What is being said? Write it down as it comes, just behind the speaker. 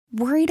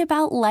Worried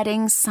about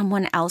letting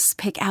someone else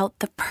pick out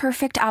the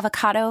perfect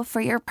avocado for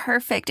your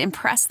perfect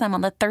impress them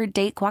on the third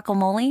date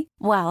guacamole?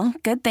 Well,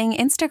 good thing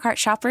Instacart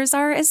shoppers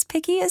are as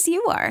picky as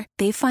you are.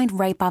 They find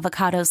ripe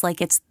avocados like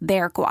it's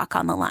their guac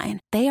on the line.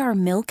 They are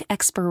milk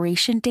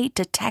expiration date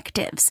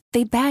detectives.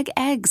 They bag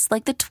eggs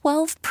like the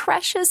 12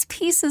 precious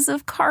pieces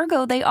of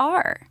cargo they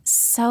are.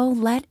 So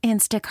let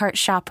Instacart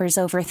shoppers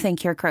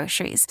overthink your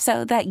groceries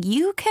so that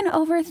you can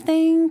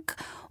overthink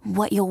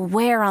what you'll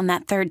wear on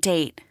that third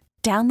date.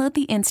 Download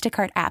the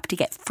Instacart app to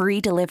get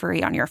free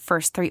delivery on your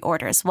first 3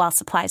 orders while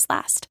supplies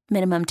last.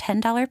 Minimum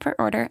 $10 per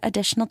order.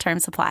 Additional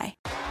terms apply.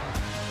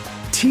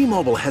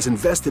 T-Mobile has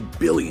invested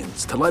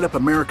billions to light up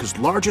America's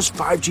largest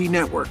 5G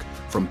network,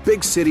 from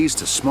big cities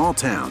to small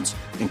towns,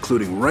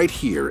 including right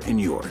here in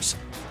yours.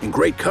 And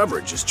great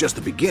coverage is just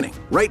the beginning.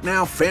 Right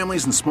now,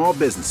 families and small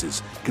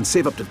businesses can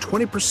save up to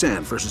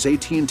 20% versus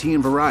AT&T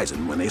and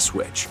Verizon when they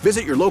switch.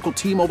 Visit your local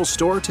T-Mobile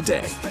store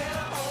today.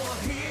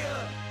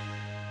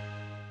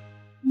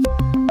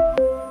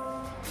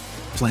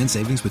 Plan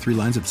savings with 3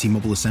 lines of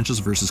T-Mobile Essentials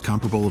versus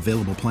comparable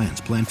available plans.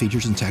 Plan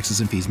features and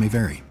taxes and fees may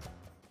vary.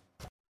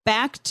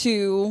 Back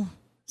to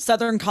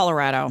Southern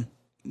Colorado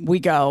we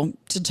go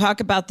to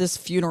talk about this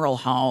funeral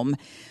home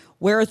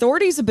where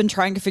authorities have been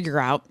trying to figure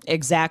out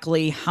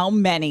exactly how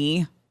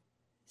many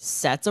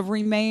sets of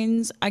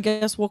remains, I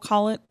guess we'll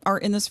call it, are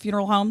in this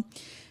funeral home.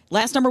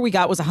 Last number we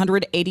got was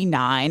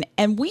 189,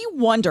 and we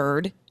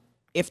wondered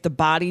if the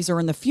bodies are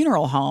in the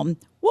funeral home,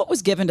 what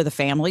was given to the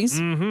families.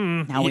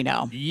 Now we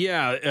know.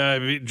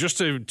 Yeah, just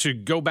to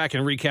go back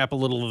and recap a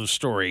little of the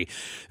story.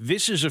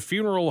 This is a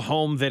funeral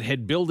home that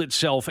had billed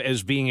itself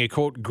as being a,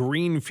 quote,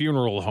 green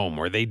funeral home,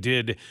 where they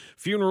did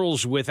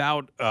funerals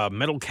without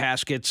metal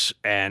caskets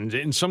and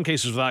in some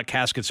cases without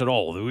caskets at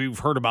all. We've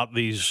heard about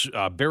these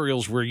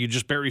burials where you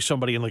just bury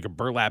somebody in like a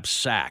burlap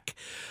sack.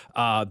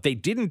 They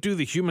didn't do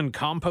the human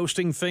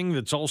composting thing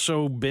that's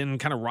also been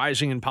kind of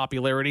rising in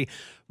popularity,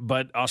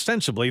 but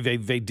ostensibly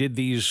they did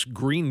these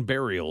green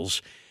burials.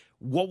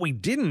 What we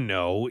didn't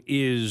know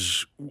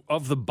is,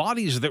 of the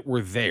bodies that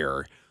were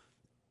there,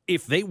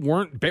 if they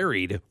weren't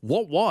buried,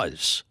 what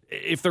was?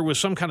 If there was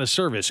some kind of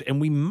service.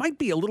 And we might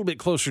be a little bit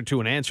closer to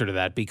an answer to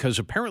that, because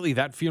apparently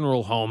that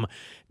funeral home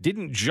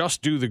didn't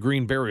just do the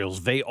green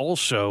burials. They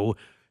also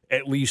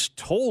at least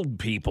told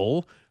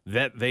people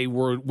that they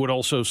would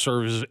also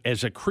serve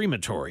as a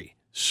crematory.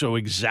 So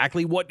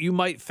exactly what you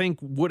might think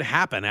would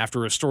happen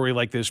after a story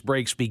like this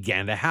breaks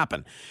began to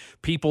happen.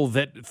 People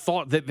that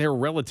thought that their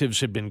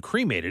relatives had been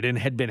cremated and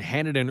had been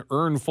handed an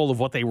urn full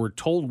of what they were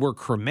told were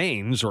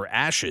cremains or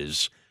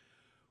ashes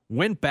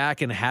went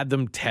back and had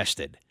them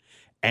tested.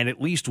 And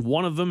at least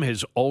one of them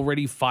has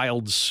already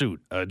filed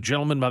suit. A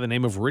gentleman by the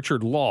name of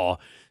Richard Law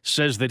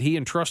says that he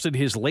entrusted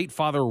his late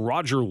father,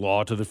 Roger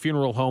Law, to the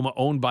funeral home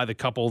owned by the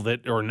couple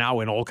that are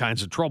now in all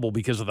kinds of trouble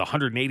because of the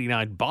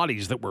 189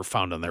 bodies that were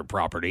found on their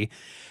property,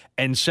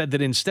 and said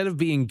that instead of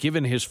being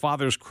given his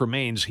father's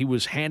cremains, he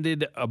was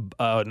handed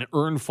an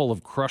urn full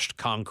of crushed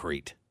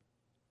concrete.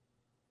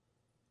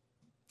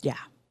 Yeah.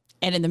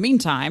 And in the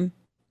meantime,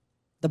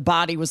 the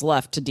body was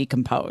left to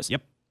decompose.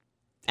 Yep.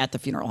 At the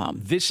funeral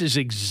home. This is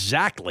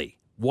exactly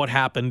what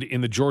happened in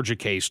the Georgia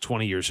case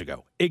 20 years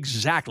ago.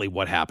 Exactly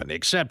what happened,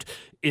 except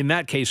in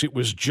that case, it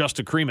was just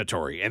a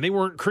crematory, and they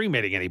weren't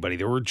cremating anybody.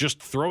 They were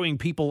just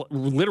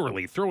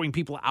literally throwing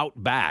people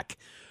out back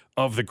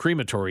of the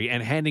crematory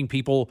and handing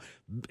people,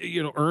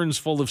 urns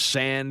full of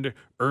sand,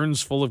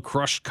 urns full of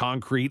crushed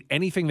concrete,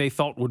 anything they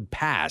thought would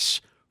pass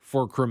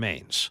for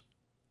cremains.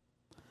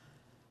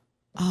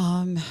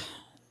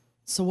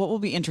 So what will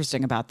be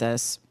interesting about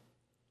this,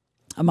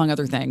 among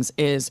other things,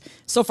 is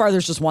so far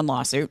there's just one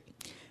lawsuit.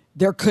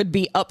 There could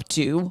be up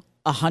to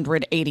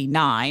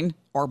 189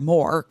 or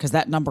more, because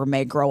that number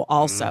may grow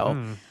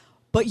also.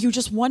 But you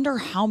just wonder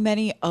how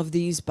many of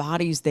these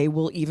bodies they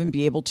will even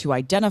be able to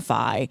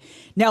identify.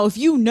 Now, if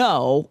you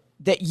know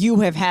that you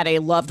have had a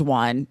loved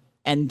one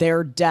and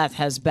their death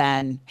has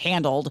been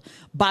handled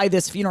by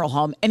this funeral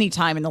home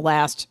anytime in the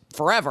last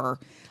forever,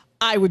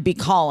 I would be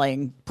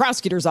calling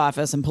prosecutor's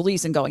office and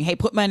police and going, hey,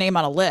 put my name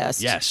on a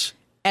list. Yes.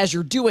 As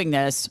you're doing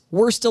this,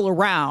 we're still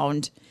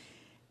around.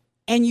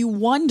 And you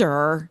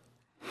wonder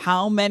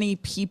how many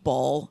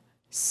people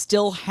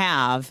still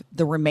have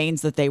the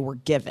remains that they were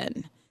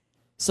given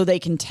so they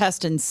can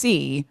test and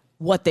see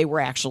what they were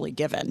actually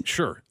given.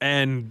 Sure.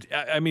 And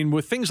I mean,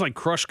 with things like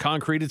crushed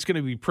concrete, it's going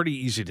to be pretty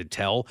easy to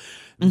tell.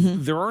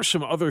 There are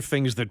some other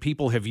things that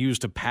people have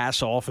used to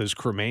pass off as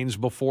cremains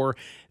before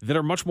that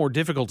are much more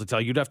difficult to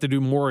tell. You'd have to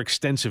do more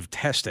extensive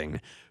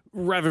testing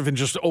rather than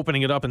just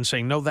opening it up and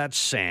saying, no, that's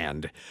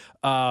sand.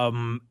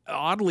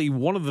 Oddly,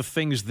 one of the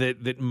things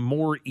that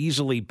more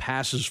easily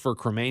passes for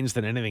cremains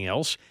than anything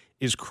else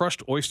is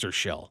crushed oyster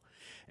shell.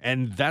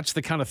 And that's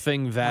the kind of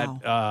thing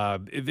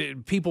that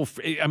people,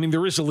 I mean,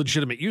 there is a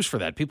legitimate use for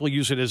that. People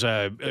use it as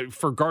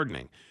for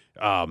gardening.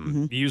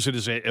 Use it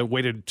as a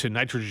way to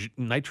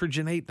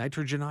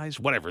nitrogenize,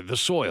 whatever, the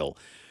soil.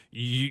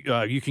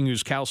 You can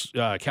use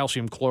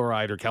calcium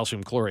chloride or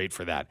calcium chlorate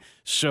for that.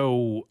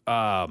 So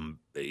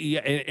Yeah,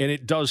 and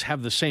it does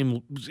have the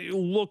same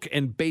look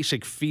and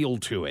basic feel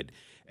to it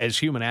as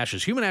human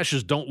ashes. Human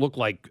ashes don't look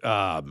like,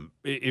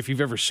 if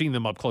you've ever seen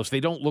them up close, they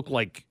don't look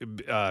like,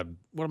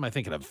 what am I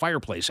thinking of?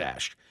 Fireplace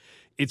ash.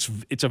 It's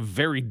a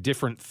very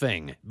different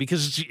thing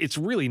because it's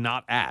really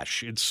not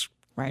ash. It's,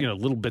 Right.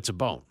 Little bits of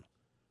bone.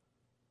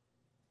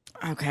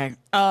 Okay.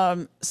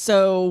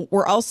 So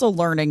we're also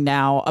learning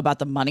now about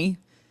the money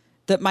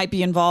that might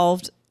be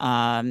involved.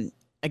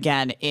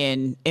 Again,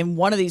 in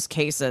one of these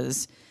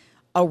cases,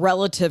 a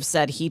relative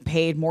said he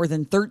paid more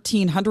than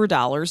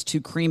 $1,300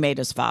 to cremate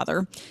his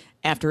father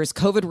after his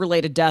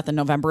COVID-related death in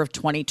November of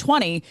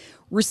 2020.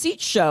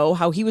 Receipts show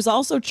how he was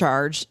also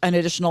charged an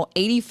additional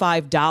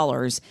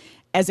 $85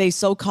 as a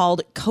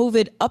so-called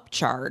COVID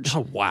upcharge.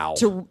 Oh, wow.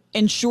 To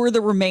ensure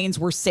the remains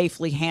were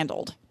safely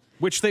handled.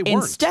 Which they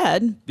weren't.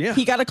 Instead, Yeah.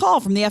 he got a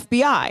call from the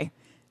FBI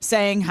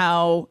saying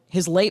how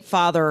his late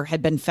father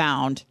had been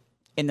found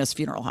in this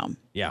funeral home.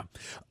 Yeah.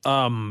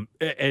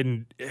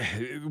 And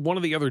one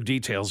of the other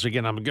details,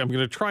 again, I'm going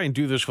to try and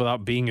do this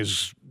without being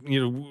as,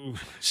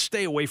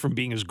 stay away from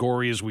being as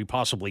gory as we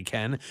possibly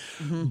can.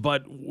 Mm-hmm.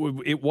 But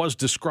it was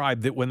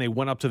described that when they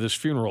went up to this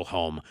funeral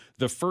home,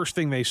 the first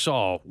thing they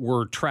saw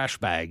were trash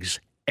bags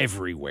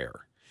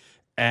everywhere.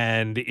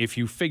 And if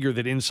you figure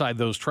that inside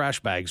those trash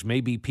bags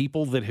may be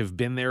people that have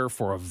been there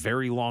for a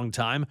very long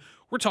time,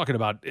 we're talking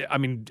about,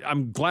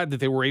 I'm glad that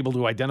they were able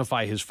to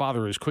identify his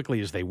father as quickly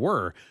as they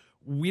were.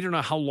 We don't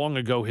know how long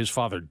ago his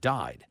father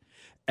died.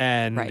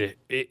 And right.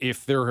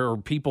 If there are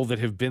people that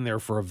have been there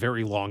for a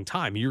very long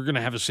time, you're going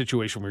to have a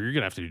situation where you're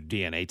going to have to do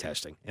DNA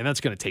testing. And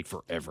that's going to take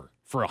forever.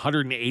 For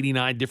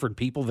 189 different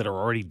people that are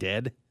already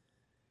dead.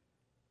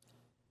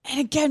 And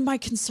again, my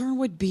concern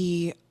would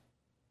be,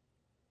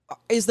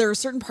 is there a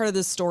certain part of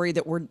this story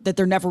that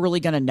they're never really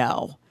going to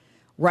know,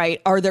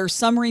 right? Are there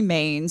some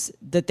remains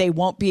that they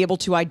won't be able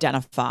to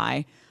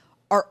identify?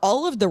 Are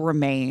all of the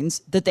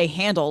remains that they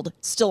handled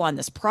still on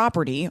this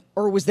property,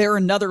 or was there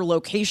another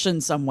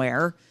location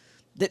somewhere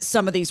that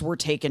some of these were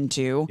taken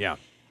to? Yeah.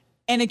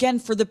 And again,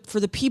 for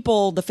the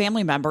people, the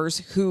family members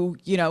who,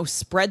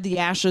 spread the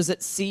ashes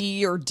at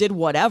sea or did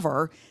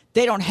whatever,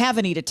 they don't have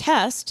any to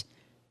test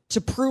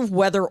to prove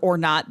whether or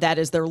not that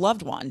is their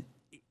loved one.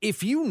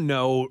 If you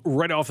know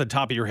right off the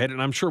top of your head, and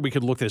I'm sure we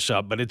could look this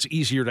up, but it's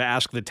easier to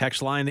ask the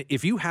text line,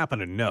 if you happen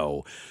to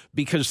know,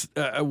 because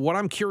what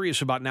I'm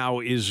curious about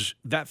now is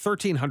that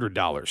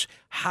 $1,300.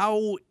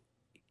 How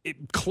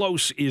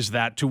close is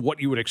that to what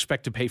you would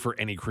expect to pay for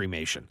any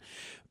cremation?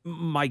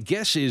 My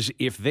guess is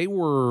if they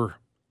were...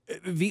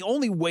 The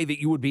only way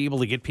that you would be able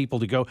to get people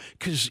to go,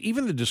 because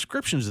even the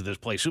descriptions of this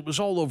place, it was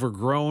all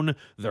overgrown.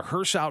 The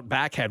hearse out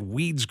back had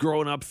weeds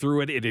growing up through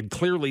it. It had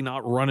clearly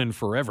not run in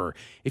forever.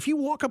 If you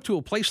walk up to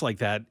a place like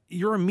that,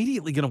 you're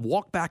immediately going to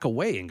walk back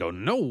away and go,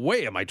 no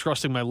way am I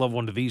trusting my loved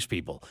one to these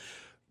people.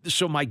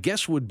 So my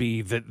guess would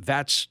be that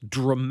that's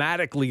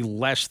dramatically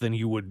less than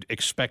you would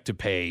expect to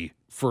pay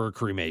for a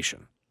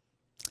cremation.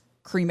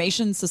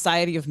 Cremation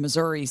Society of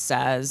Missouri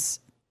says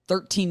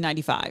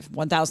 $1,395,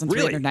 $1,395.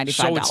 Really?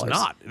 So it's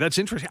not. That's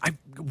interesting.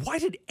 Why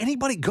did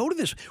anybody go to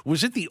this?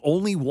 Was it the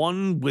only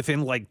one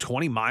within like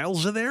 20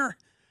 miles of there?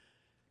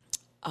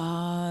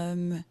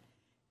 Yeah,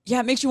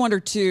 it makes you wonder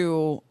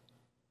too.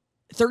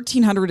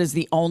 $1,300 is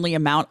the only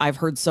amount I've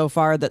heard so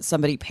far that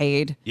somebody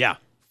paid. Yeah.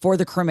 For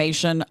the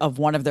cremation of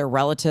one of their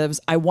relatives.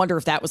 I wonder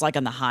if that was like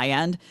on the high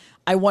end.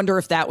 I wonder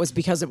if that was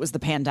because it was the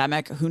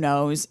pandemic. Who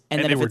knows?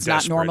 And then if it's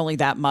not normally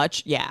that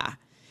much, yeah.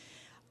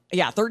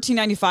 Yeah,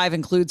 $1,395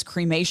 includes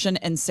cremation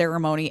and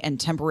ceremony and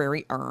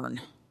temporary urn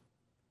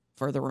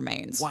for the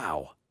remains.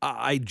 Wow.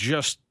 I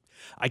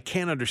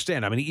can't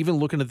understand. I mean, even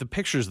looking at the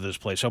pictures of this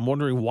place, I'm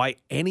wondering why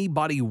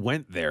anybody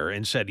went there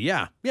and said,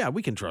 yeah,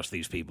 we can trust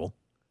these people.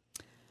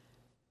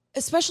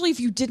 Especially if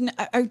you didn't.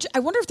 I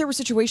wonder if there were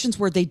situations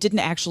where they didn't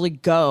actually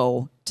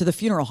go to the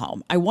funeral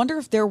home. I wonder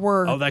if there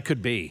were. Oh, that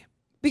could be.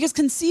 Because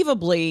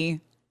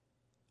conceivably,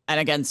 and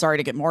again, sorry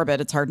to get morbid,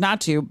 it's hard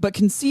not to, but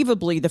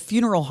conceivably the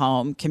funeral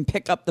home can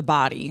pick up the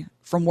body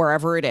from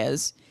wherever it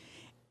is.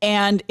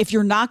 And if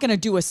you're not going to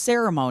do a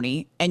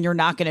ceremony and you're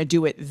not going to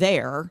do it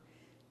there,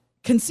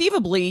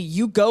 conceivably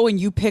you go and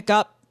you pick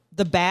up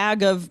the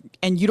bag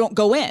and you don't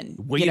go in,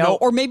 well,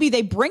 or maybe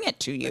they bring it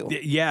to you.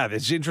 Yeah,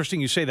 it's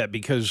interesting you say that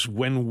because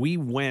when we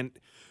went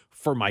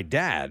for my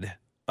dad,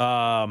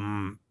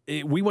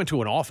 we went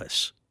to an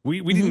office.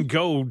 We didn't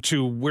go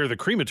to where the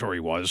crematory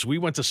was. We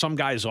went to some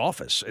guy's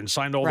office and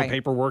signed all the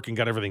paperwork and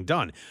got everything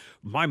done.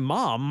 My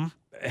mom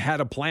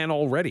had a plan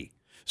already.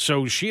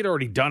 So she had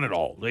already done it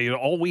all.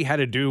 All we had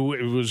to do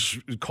was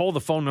call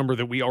the phone number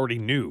that we already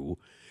knew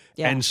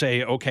and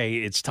say, okay,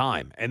 it's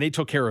time. And they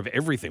took care of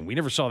everything. We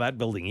never saw that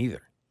building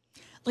either.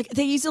 Like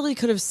they easily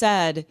could have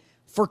said,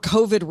 for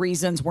COVID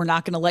reasons, we're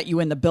not going to let you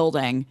in the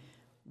building.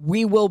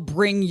 We will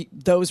bring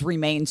those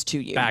remains to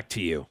you. Back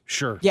to you.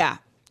 Sure. Yeah.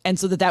 And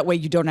so that way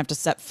you don't have to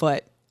set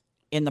foot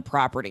in the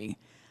property.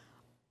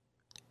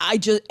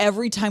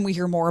 Every time we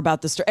hear more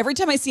about this story, every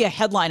time I see a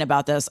headline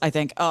about this, I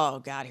think, oh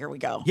God, here we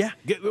go. Yeah.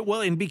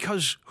 Well, and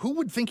because who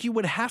would think you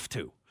would have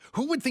to?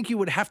 Who would think you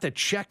would have to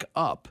check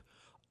up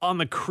on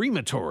the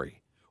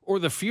crematory? or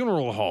the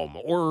funeral home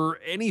or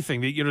anything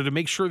that, to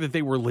make sure that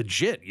they were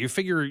legit. You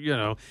figure,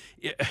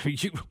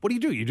 what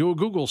do? You do a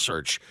Google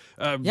search.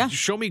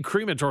 Show me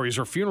crematories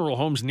or funeral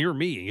homes near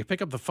me. And you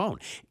pick up the phone.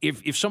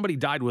 If somebody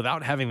died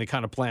without having the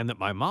kind of plan that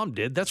my mom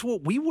did, that's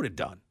what we would have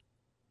done.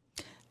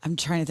 I'm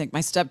trying to think.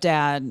 My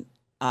stepdad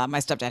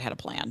had a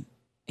plan.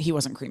 He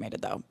wasn't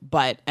cremated though,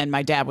 and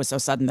my dad was so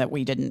sudden that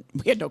we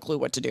had no clue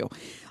what to do.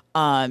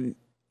 And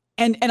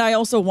I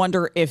also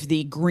wonder if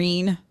the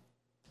green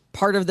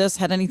part of this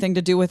had anything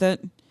to do with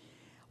it.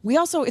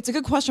 It's a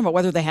good question about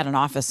whether they had an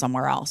office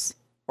somewhere else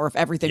or if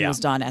everything was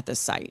done at this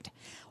site.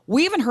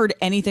 We haven't heard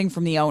anything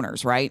from the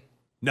owners, right?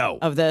 No.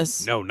 Of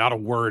this? No, not a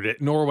word,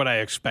 nor would I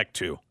expect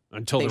to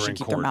until they're in court. They should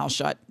keep their mouth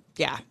shut.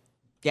 Yeah.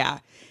 Yeah.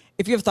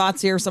 If you have thoughts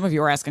here, some of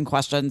you are asking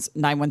questions,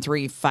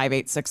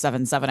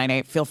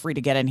 913-586-7798. Feel free to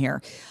get in here.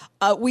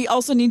 We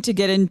also need to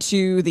get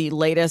into the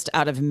latest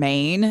out of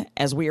Maine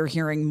as we are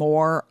hearing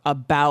more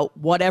about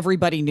what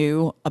everybody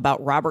knew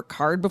about Robert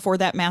Card before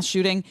that mass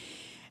shooting.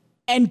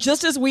 And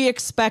just as we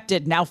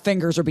expected, now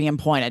fingers are being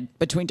pointed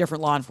between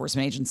different law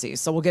enforcement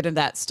agencies. So we'll get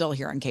into that still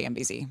here on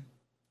KMBZ.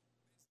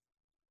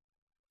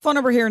 Phone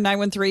number here,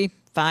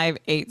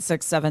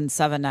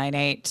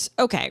 913-586-7798.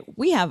 Okay,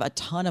 we have a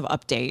ton of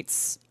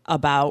updates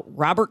about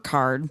Robert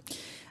Card,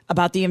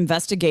 about the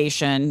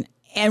investigation,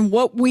 and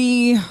what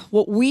we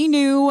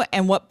knew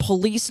and what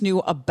police knew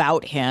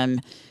about him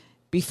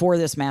before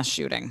this mass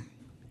shooting.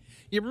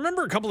 You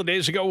remember a couple of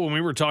days ago when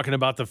we were talking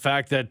about the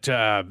fact that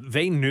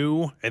they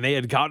knew and they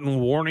had gotten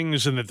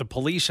warnings and that the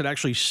police had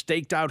actually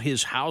staked out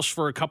his house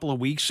for a couple of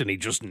weeks and he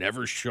just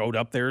never showed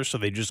up there, so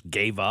they just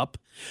gave up?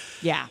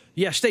 Yeah.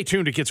 Yeah, stay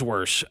tuned. It gets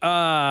worse.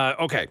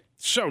 Okay,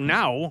 so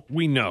now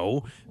we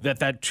know that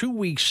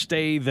 2-week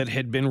stay that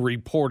had been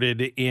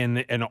reported in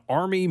an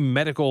Army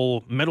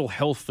mental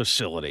health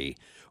facility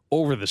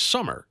over the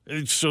summer,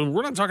 so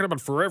we're not talking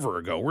about forever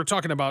ago, we're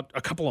talking about a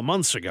couple of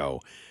months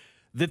ago,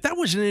 that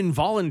was an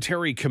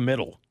involuntary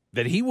committal,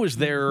 that he was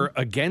there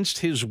against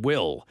his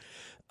will,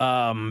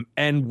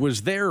 and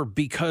was there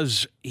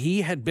because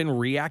he had been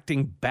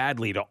reacting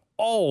badly to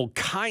all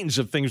kinds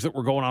of things that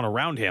were going on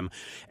around him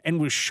and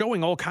was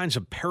showing all kinds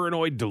of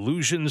paranoid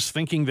delusions,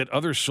 thinking that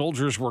other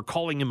soldiers were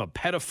calling him a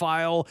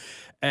pedophile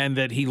and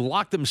that he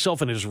locked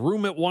himself in his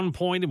room at one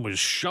point and was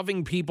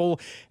shoving people.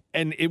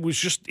 And it was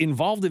just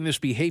involved in this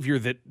behavior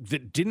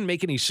that didn't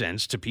make any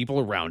sense to people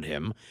around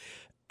him,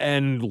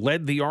 and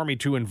led the Army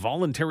to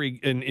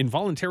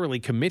involuntarily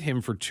commit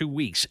him for 2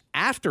 weeks,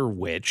 after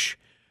which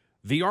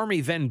the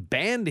Army then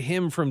banned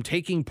him from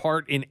taking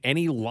part in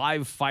any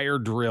live fire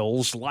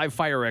drills, live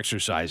fire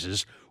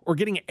exercises, or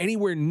getting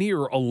anywhere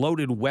near a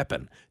loaded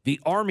weapon. The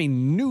Army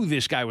knew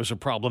this guy was a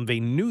problem. They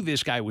knew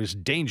this guy was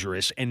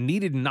dangerous and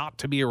needed not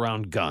to be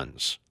around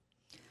guns.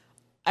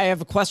 I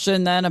have a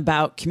question then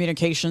about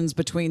communications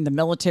between the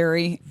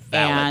military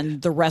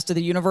and the rest of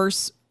the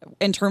universe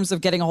in terms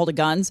of getting a hold of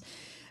guns.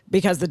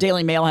 Because the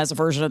Daily Mail has a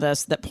version of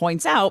this that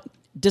points out,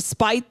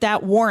 despite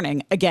that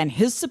warning, again,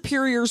 his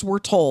superiors were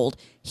told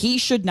he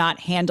should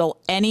not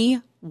handle any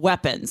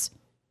weapons,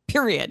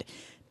 period.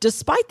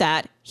 Despite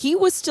that, he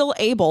was still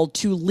able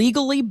to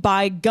legally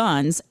buy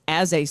guns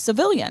as a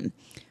civilian.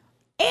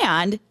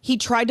 And he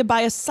tried to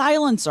buy a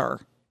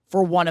silencer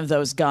for one of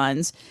those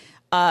guns.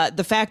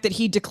 The fact that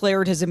he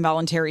declared his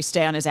involuntary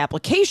stay on his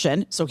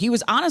application, so he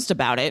was honest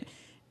about it,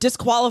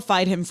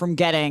 disqualified him from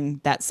getting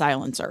that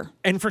silencer.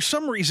 And for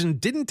some reason,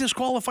 didn't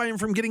disqualify him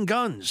from getting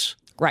guns.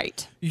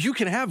 Right. You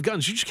can have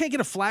guns. You just can't get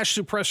a flash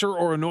suppressor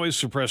or a noise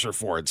suppressor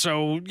for it.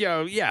 So,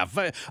 yeah.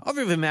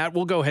 Other than that,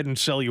 we'll go ahead and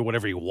sell you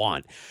whatever you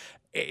want.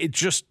 It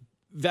just,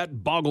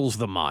 that boggles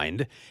the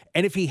mind.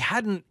 And if he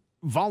hadn't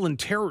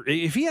volunteered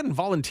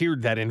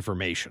that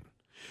information,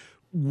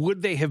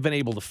 would they have been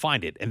able to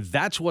find it? And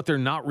that's what they're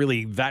not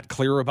really that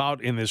clear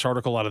about in this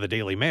article out of the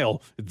Daily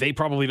Mail. They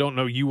probably don't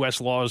know U.S.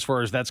 law as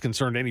far as that's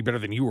concerned any better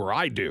than you or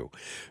I do.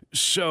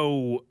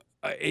 So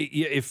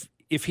if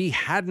he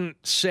hadn't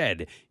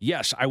said,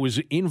 yes, I was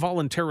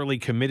involuntarily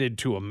committed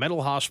to a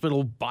mental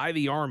hospital by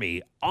the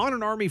Army on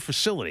an Army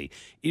facility,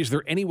 is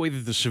there any way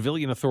that the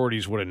civilian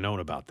authorities would have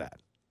known about that?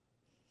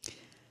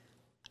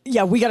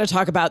 Yeah, we got to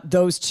talk about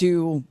those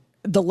two,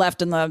 the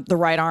left and the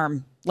right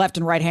arm, left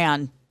and right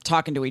hand,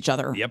 talking to each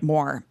other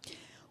more.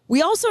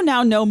 We also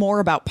now know more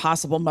about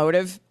possible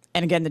motive.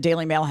 And again, the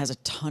Daily Mail has a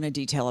ton of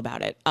detail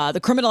about it. The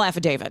criminal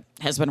affidavit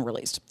has been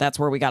released. That's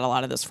where we got a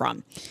lot of this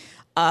from.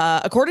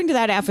 According to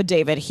that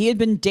affidavit, he had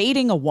been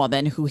dating a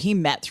woman who he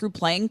met through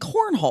playing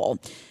cornhole.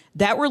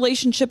 That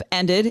relationship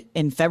ended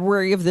in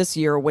February of this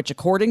year, which,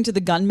 according to the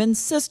gunman's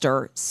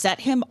sister,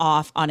 set him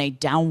off on a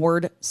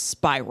downward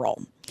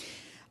spiral.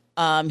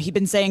 He'd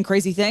been saying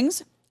crazy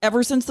things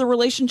ever since the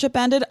relationship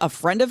ended. A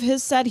friend of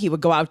his said he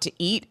would go out to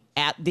eat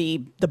at the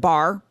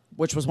bar,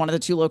 which was one of the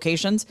two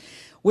locations,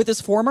 with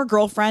his former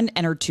girlfriend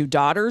and her 2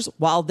 daughters.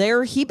 While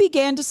there, he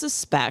began to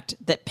suspect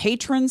that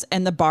patrons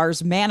and the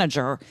bar's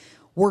manager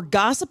were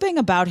gossiping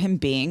about him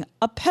being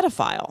a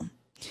pedophile.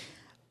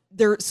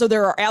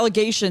 There are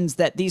allegations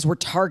that these were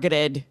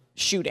targeted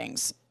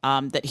shootings.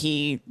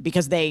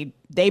 because they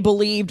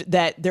believed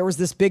that there was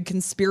this big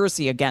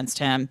conspiracy against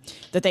him,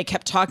 that they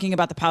kept talking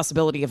about the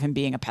possibility of him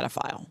being a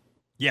pedophile.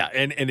 Yeah,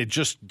 and it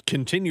just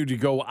continued to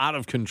go out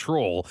of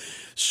control.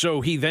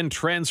 So he then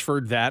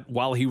transferred that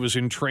while he was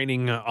in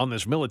training on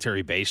this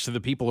military base to the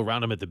people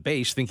around him at the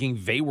base, thinking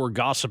they were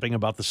gossiping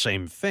about the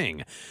same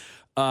thing.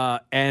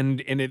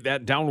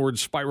 That downward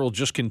spiral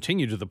just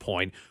continued to the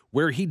point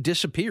where he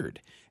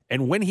disappeared.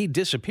 And when he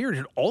disappeared,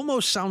 it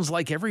almost sounds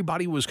like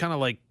everybody was kind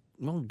of like,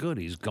 well, good,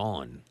 he's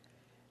gone.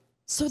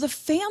 So the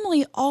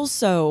family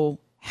also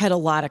had a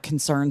lot of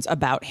concerns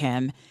about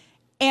him,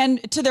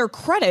 and to their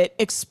credit,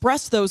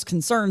 expressed those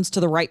concerns to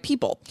the right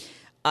people.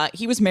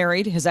 He was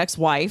married. His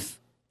ex-wife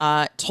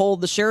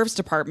told the sheriff's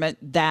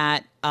department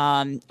that,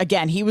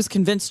 again, he was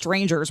convinced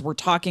strangers were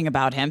talking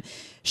about him.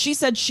 She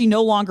said she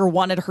no longer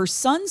wanted her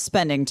son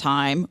spending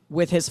time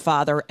with his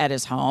father at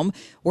his home,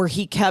 where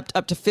he kept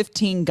up to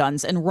 15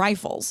 guns and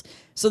rifles.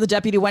 So the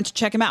deputy went to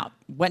check him out,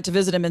 went to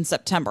visit him in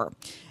September,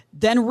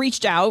 then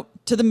reached out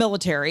to the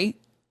military,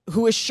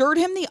 who assured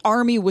him the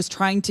Army was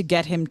trying to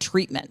get him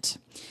treatment.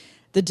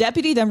 The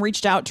deputy then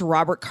reached out to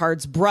Robert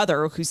Card's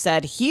brother, who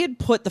said he had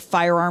put the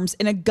firearms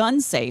in a gun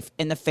safe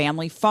in the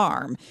family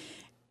farm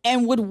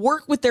and would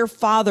work with their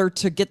father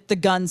to get the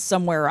guns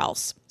somewhere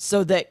else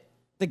so that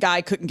the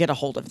guy couldn't get a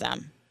hold of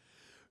them.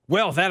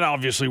 Well, that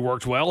obviously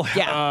worked well.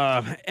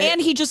 Yeah.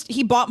 And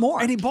he bought more.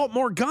 And he bought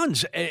more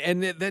guns.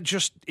 And that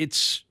just,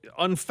 it's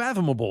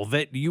unfathomable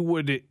that you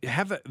would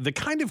have the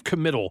kind of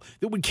committal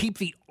that would keep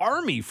the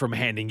Army from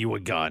handing you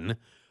a gun,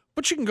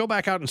 but you can go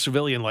back out in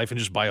civilian life and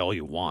just buy all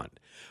you want.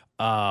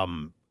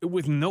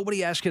 With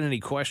nobody asking any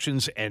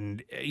questions,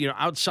 and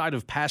outside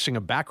of passing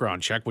a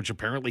background check, which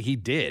apparently he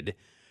did,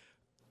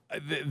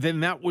 then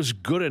that was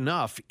good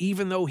enough.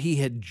 Even though he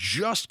had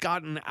just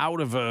gotten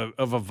out of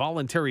a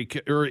voluntary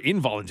or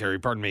involuntary,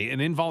 an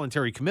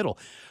involuntary committal.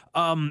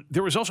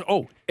 There was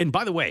also and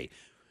by the way,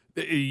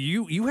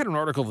 you had an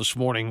article this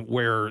morning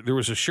where there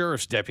was a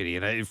sheriff's deputy,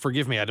 and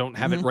forgive me, I don't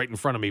have it right in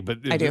front of me, but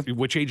I do.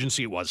 Which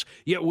agency it was?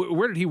 Yeah,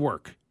 where did he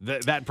work?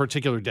 That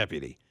particular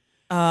deputy.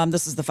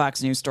 This is the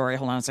Fox News story.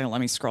 Hold on a second.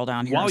 Let me scroll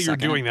down here. While you're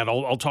doing that,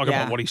 I'll talk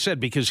about what he said,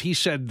 because he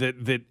said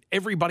that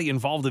everybody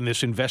involved in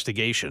this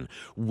investigation,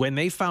 when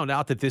they found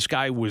out that this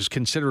guy was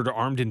considered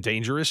armed and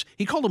dangerous,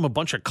 he called them a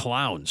bunch of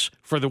clowns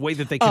for the way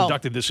that they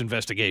conducted this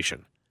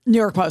investigation. New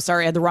York Post.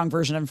 Sorry, I had the wrong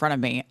version in front of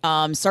me.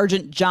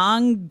 Sergeant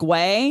John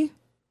Gui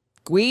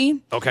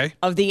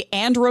of the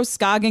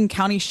Androscoggin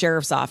County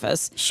Sheriff's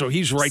Office. So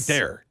he's right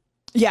there.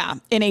 Yeah.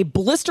 In a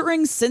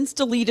blistering,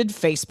 since-deleted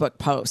Facebook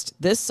post,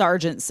 this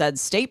sergeant said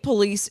state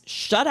police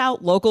shut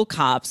out local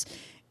cops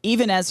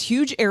even as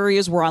huge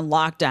areas were on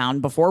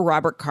lockdown before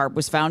Robert Card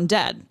was found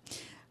dead.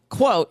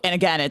 Quote, and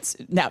again,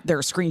 there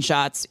are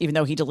screenshots, even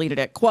though he deleted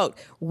it. Quote,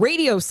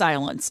 radio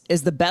silence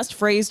is the best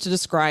phrase to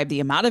describe the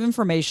amount of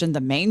information the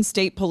Maine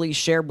State Police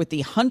shared with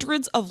the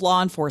hundreds of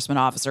law enforcement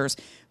officers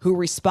who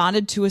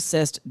responded to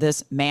assist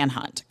this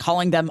manhunt,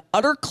 calling them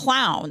utter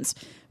clowns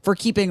for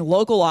keeping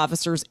local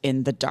officers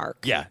in the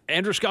dark. Yeah.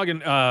 Androscoggin,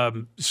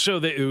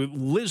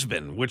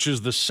 Lisbon, which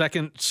is the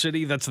second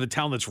city, that's the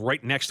town that's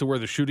right next to where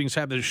the shootings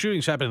happened. The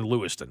shootings happened in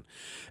Lewiston.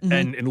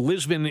 Mm-hmm. And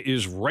Lisbon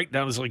is right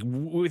down, it's like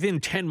within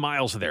 10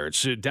 miles of there.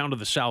 It's down to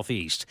the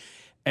southeast.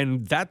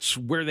 And that's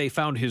where they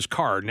found his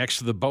car, next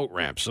to the boat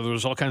ramp. So there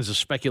was all kinds of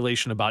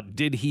speculation about,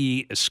 did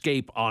he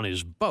escape on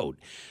his boat?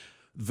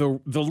 The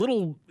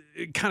little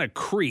kind of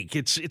creek,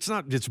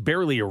 it's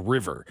barely a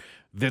river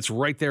that's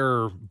right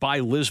there by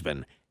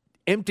Lisbon,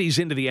 empties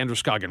into the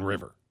Androscoggin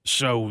River.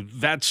 So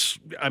that's,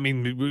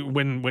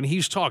 when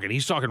he's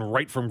talking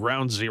right from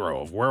ground zero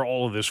of where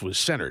all of this was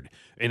centered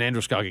in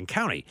Androscoggin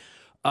County.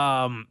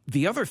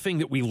 The other thing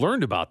that we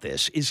learned about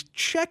this is,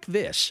 check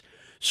this.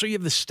 So you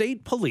have the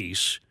state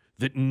police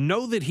that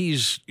know that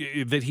he's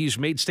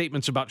made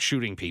statements about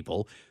shooting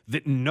people,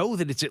 that know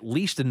that it's at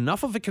least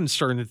enough of a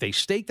concern that they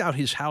staked out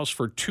his house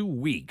for 2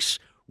 weeks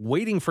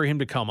waiting for him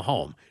to come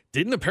home.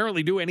 Didn't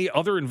apparently do any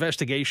other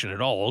investigation at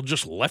all,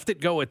 just left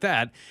it go at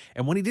that.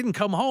 And when he didn't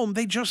come home,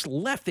 they just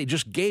left. They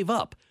just gave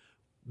up.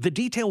 The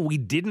detail we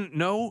didn't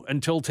know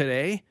until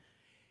today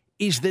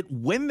is that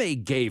when they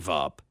gave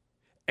up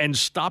and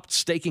stopped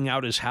staking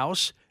out his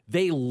house,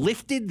 they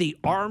lifted the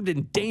armed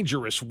and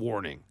dangerous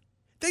warning.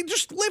 They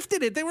just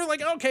lifted it. They were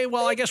like, okay,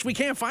 well, I guess we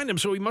can't find him,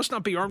 so he must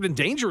not be armed and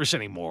dangerous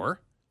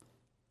anymore.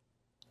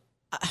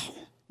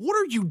 What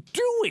are you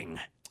doing?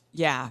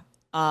 Yeah.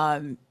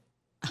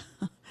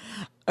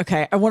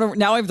 Okay,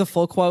 now I have the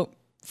full quote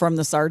from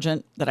the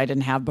sergeant that I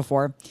didn't have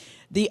before.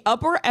 The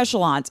upper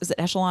echelons, is it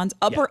echelons?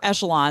 Upper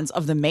echelons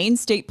of the Maine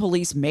State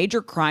Police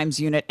Major Crimes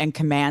Unit and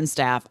command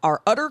staff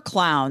are utter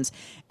clowns,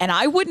 and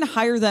I wouldn't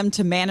hire them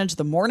to manage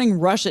the morning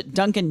rush at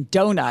Dunkin'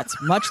 Donuts,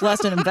 much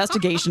less an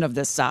investigation of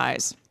this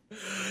size.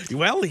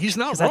 Well, he's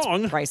not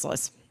wrong. That's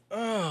priceless.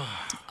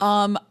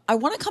 I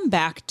want to come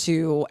back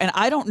to, and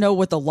I don't know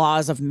what the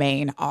laws of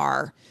Maine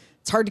are.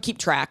 It's hard to keep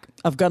track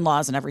of gun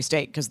laws in every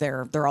state because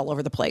they're all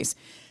over the place.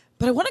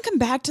 But I want to come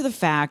back to the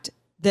fact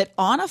that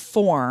on a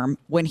form,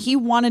 when he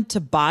wanted to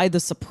buy the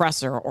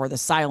suppressor or the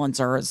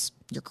silencer, as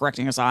you're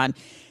correcting us on,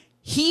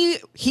 he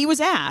was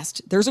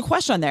asked, there's a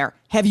question there,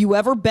 have you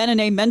ever been in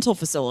a mental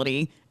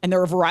facility? And there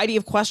are a variety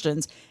of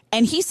questions.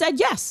 And he said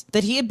yes,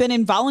 that he had been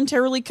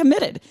involuntarily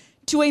committed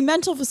to a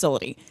mental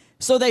facility.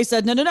 So they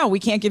said, no, we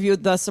can't give you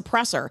the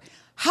suppressor.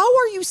 How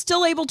are you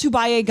still able to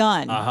buy a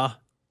gun?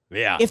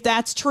 Yeah. If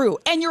that's true.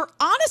 And you're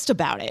honest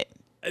about it.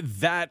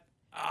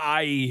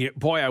 I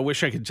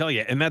wish I could tell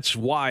you. And that's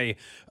why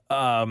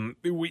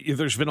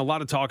there's been a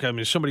lot of talk. I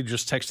mean, somebody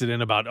just texted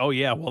in about,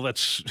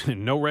 that's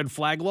no red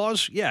flag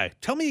laws. Yeah.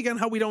 Tell me again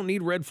how we don't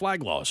need red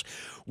flag laws.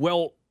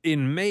 Well,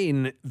 in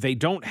Maine, they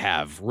don't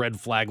have red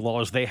flag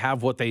laws. They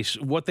have what they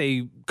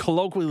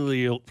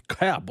colloquially,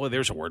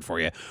 there's a word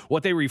for you,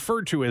 what they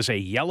refer to as a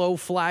yellow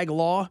flag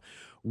law,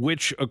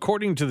 which,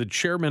 according to the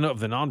chairman of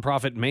the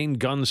nonprofit Maine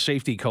Gun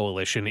Safety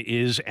Coalition,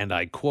 is, and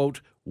I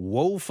quote,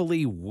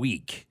 woefully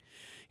weak.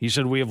 He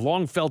said, we have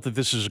long felt that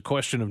this is a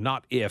question of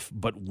not if,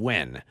 but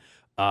when.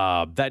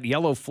 That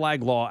yellow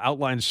flag law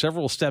outlines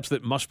several steps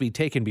that must be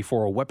taken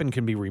before a weapon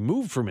can be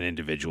removed from an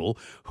individual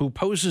who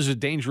poses a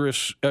danger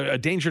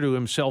to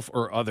himself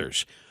or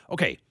others.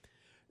 Okay,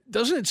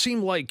 doesn't it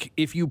seem like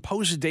if you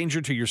pose a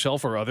danger to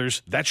yourself or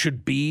others, that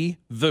should be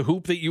the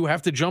hoop that you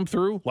have to jump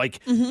through?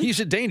 Like, he's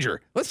a danger.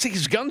 Let's take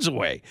his guns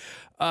away.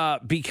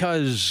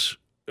 Because,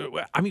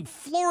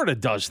 Florida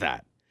does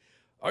that.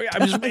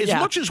 As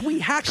much as we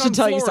hack on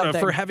Florida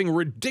for having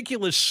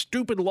ridiculous,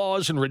 stupid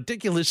laws and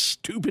ridiculous,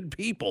 stupid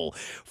people,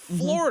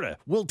 Florida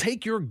will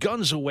take your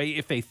guns away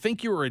if they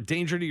think you are a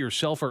danger to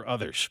yourself or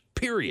others,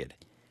 period.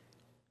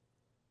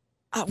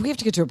 We have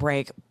to get to a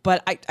break,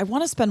 but I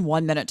want to spend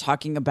 1 minute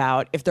talking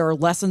about if there are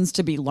lessons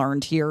to be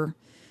learned here.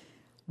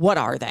 What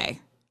are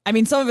they? I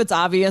mean, some of it's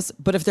obvious,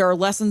 but if there are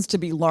lessons to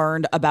be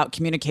learned about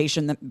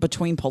communication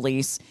between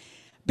police,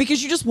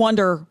 because you just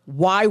wonder,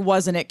 why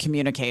wasn't it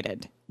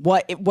communicated?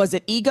 Was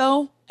it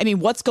ego? I mean,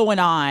 what's going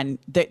on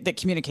that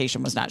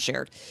communication was not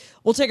shared?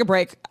 We'll take a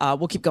break.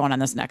 We'll keep going on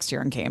this next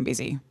here on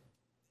KMBZ.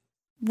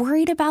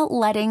 Worried about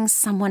letting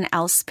someone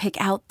else pick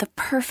out the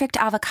perfect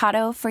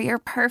avocado for your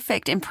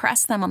perfect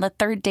impress them on the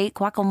third date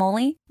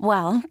guacamole?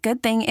 Well,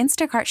 good thing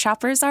Instacart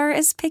shoppers are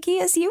as picky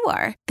as you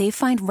are. They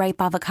find ripe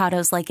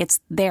avocados like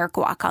it's their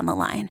guac on the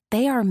line.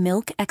 They are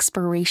milk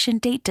expiration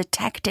date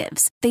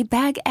detectives. They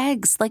bag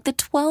eggs like the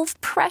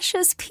 12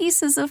 precious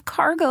pieces of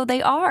cargo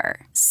they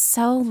are.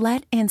 So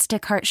let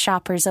Instacart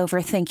shoppers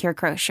overthink your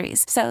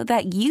groceries so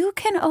that you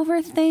can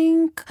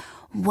overthink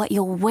what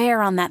you'll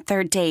wear on that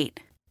third date.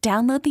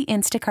 Download the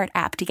Instacart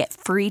app to get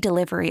free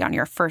delivery on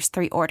your first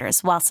 3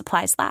 orders while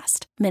supplies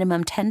last.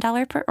 Minimum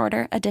 $10 per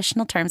order.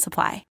 Additional terms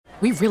apply.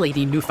 We really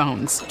need new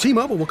phones.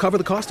 T-Mobile will cover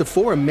the cost of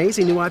 4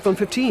 amazing new iPhone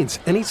 15s,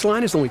 and each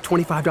line is only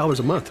 $25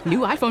 a month. New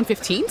iPhone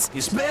 15s?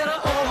 It's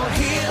better over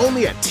here.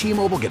 Only at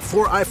T-Mobile, get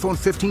 4 iPhone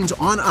 15s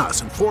on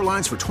us and 4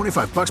 lines for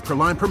 $25 per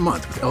line per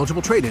month with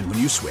eligible trade-in when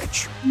you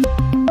switch.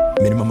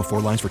 Minimum of 4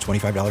 lines for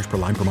 $25 per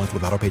line per month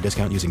with autopay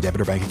discount using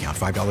debit or bank account.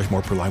 $5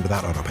 more per line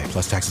without autopay,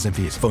 plus taxes and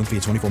fees. Phone fee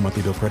at 24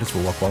 monthly bill credits for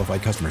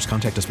well-qualified customers.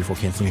 Contact us before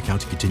canceling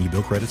account to continue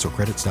bill credits or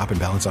credit stop and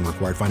balance on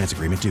required finance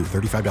agreement due.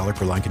 $35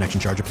 per line connection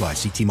charge applies.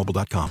 See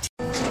T-Mobile.com.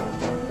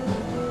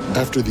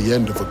 After the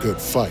end of a good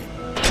fight,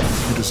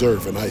 you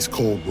deserve an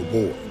ice-cold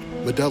reward.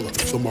 Modelo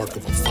is the mark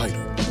of a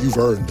fighter. You've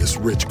earned this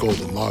rich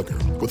golden lager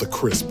with a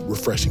crisp,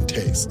 refreshing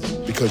taste.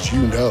 Because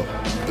you know,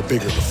 the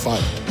bigger the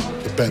fight,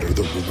 the better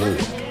the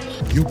reward.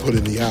 You put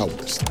in the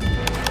hours,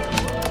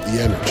 the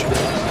energy,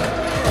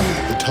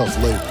 the tough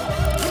labor.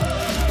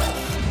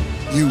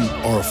 You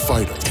are a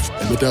fighter,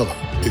 and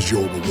Modelo is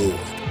your reward.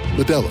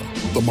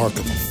 Modelo, the mark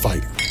of a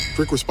fighter.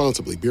 Drink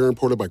responsibly. Beer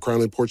imported by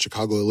Crown Imports,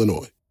 Chicago,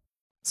 Illinois.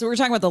 So we're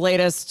talking about the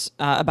latest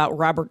about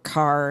Robert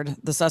Card,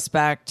 the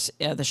suspect,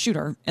 the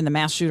shooter, and the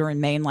mass shooter in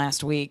Maine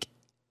last week.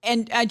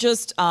 And I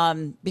just,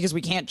 because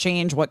we can't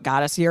change what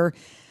got us here,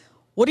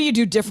 what do you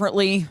do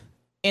differently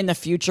in the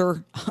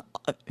future?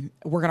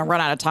 We're going to run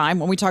out of time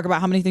when we talk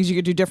about how many things you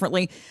could do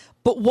differently.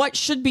 But what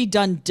should be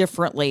done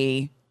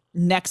differently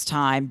next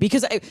time?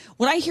 Because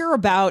when I hear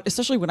about,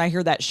 especially when I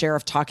hear that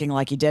sheriff talking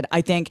like he did,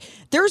 I think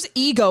there's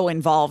ego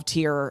involved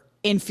here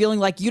in feeling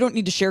like you don't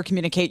need to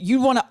communicate.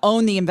 You want to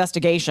own the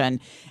investigation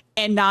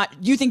and not,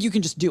 you think you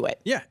can just do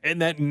it. Yeah,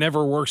 and that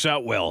never works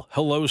out well.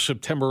 Hello,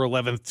 September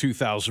 11th,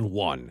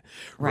 2001.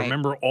 Right.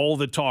 Remember all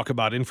the talk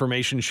about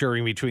information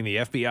sharing between the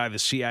FBI, the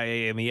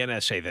CIA, and the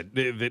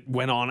NSA that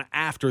went on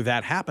after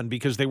that happened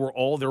because they were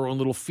all their own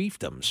little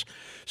fiefdoms.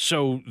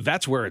 So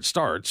that's where it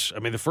starts. I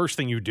mean, the first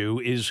thing you do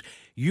is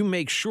you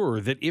make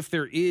sure that if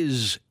there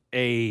is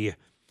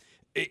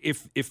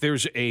if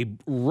there's a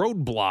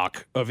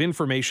roadblock of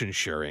information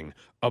sharing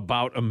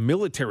about a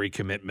military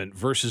commitment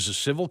versus a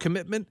civil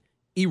commitment,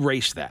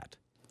 erase that.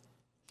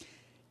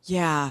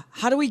 Yeah.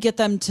 How do we get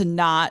them to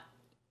not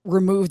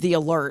remove the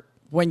alert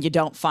when you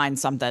don't find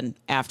something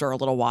after a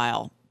little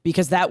while?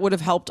 Because that would have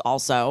helped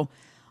also.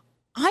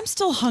 I'm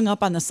still hung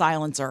up on the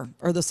silencer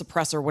or the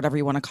suppressor, whatever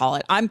you want to call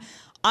it. I'm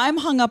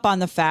hung up on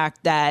the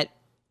fact that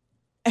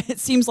it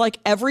seems like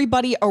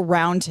everybody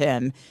around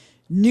him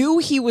knew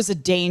he was a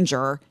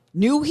danger,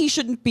 knew he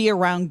shouldn't be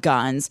around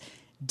guns,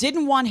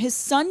 didn't want his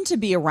son to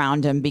be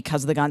around him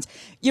because of the guns.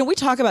 We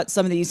talk about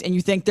some of these and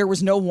you think there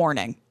was no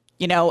warning.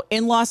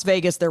 In Las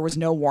Vegas, there was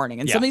no warning.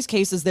 In some of these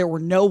cases, there were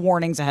no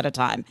warnings ahead of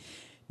time.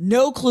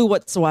 No clue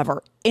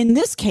whatsoever. In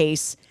this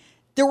case,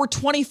 there were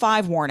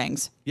 25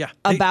 warnings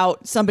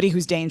about somebody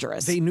who's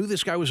dangerous. They knew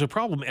this guy was a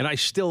problem, and I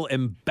still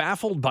am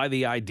baffled by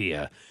the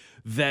idea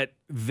that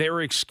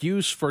their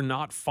excuse for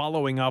not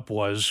following up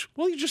was,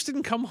 well, he just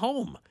didn't come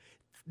home.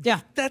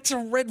 Yeah. That's a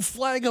red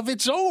flag of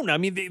its own. I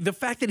mean, the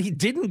fact that he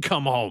didn't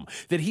come home,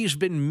 that he's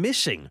been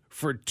missing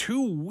for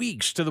 2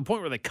 weeks to the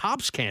point where the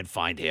cops can't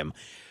find him,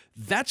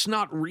 that's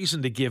not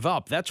reason to give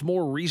up. That's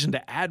more reason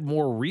to add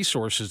more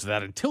resources to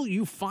that until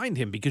you find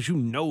him because you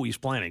know he's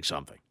planning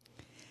something.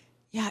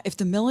 Yeah, if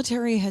the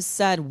military has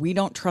said, we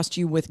don't trust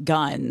you with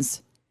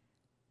guns,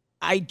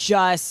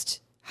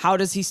 how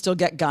does he still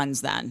get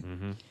guns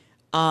then?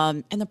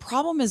 And the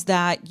problem is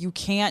that you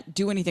can't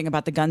do anything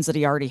about the guns that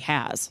he already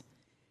has.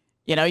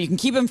 You can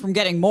keep him from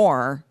getting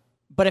more,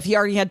 but if he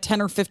already had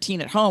 10 or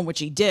 15 at home, which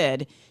he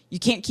did, you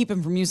can't keep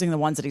him from using the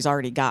ones that he's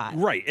already got.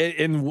 Right.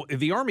 And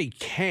the Army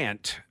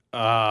can't,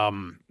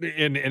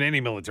 in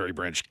any military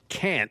branch,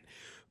 can't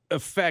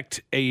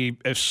affect a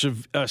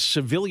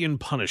civilian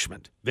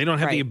punishment. They don't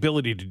have the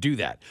ability to do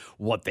that.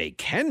 What they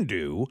can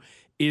do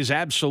is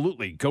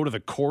absolutely go to the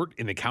court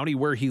in the county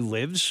where he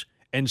lives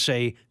and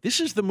say,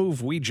 this is the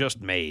move we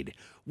just made.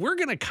 We're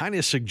going to kind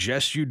of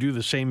suggest you do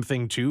the same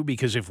thing too,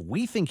 because if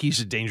we think he's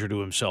a danger to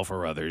himself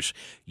or others,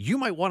 you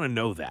might want to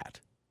know that.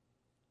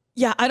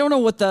 Yeah, I don't know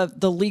what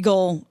the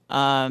legal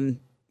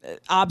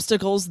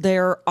obstacles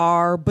there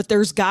are, but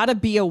there's got to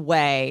be a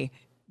way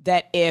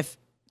that if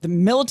the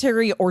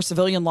military or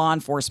civilian law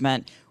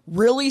enforcement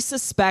really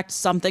suspect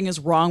something is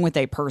wrong with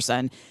a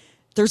person,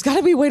 there's got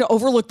to be a way to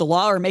overlook the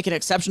law or make an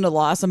exception to the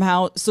law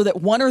somehow so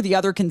that one or the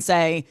other can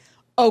say,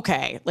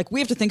 okay, we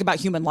have to think about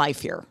human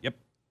life here. Yep.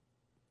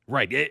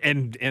 Right.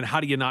 And how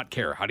do you not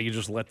care? How do you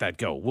just let that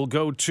go? We'll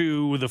go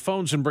to the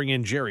phones and bring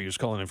in Jerry, who's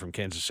calling in from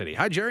Kansas City.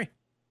 Hi, Jerry.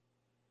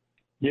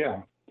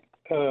 Yeah.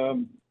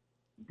 Guns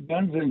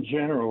in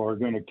general are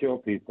going to kill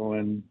people,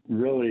 and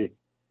really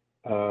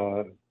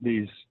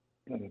these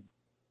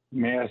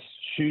mass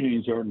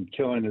shootings aren't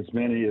killing as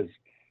many as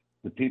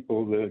the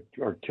people that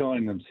are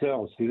killing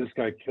themselves. See, this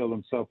guy killed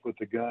himself with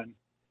a gun.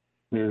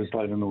 There's,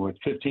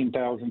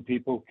 15,000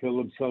 people kill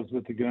themselves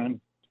with a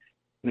gun.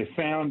 They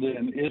found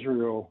in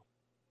Israel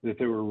that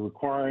they were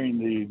requiring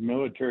the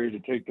military to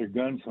take their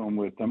guns home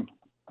with them,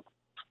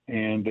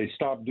 and they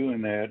stopped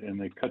doing that, and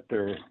they cut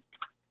their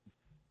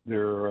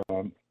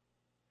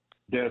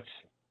deaths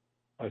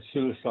of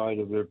suicide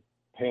of their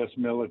past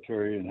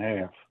military in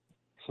half.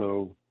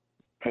 So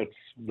that's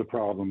the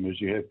problem, is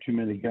you have too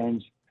many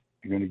guns,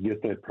 you're going to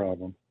get that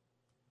problem.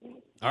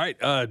 All right.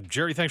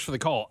 Jerry, thanks for the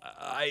call.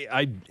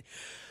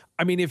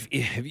 I mean, if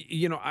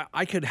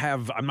I could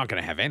have, I'm not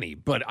going to have any,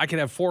 but I could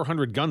have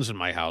 400 guns in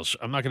my house.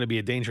 I'm not going to be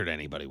a danger to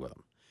anybody with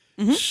them.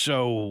 Mm-hmm.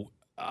 So,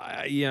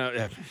 I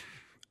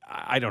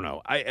don't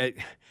know.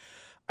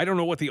 I don't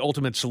know what the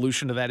ultimate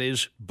solution to that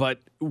is, but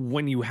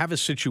when you have a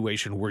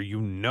situation where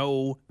you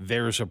know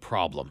there's a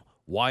problem,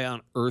 why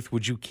on earth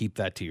would you keep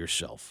that to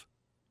yourself?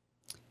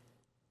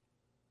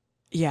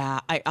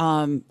 Yeah,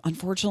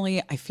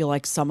 unfortunately, I feel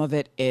like some of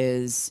it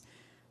is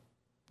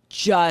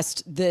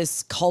just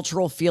this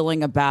cultural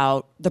feeling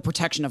about the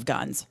protection of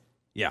guns.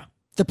 Yeah.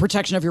 The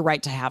protection of your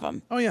right to have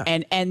them. Oh, yeah.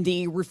 And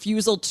the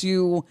refusal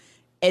to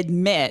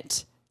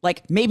admit,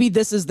 maybe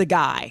this is the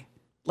guy.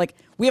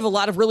 We have a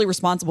lot of really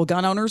responsible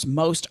gun owners.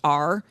 Most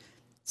are.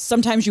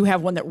 Sometimes you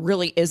have one that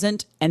really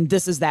isn't, and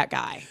this is that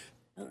guy.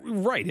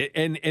 Right.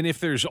 And if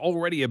there's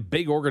already a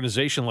big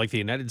organization like the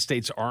United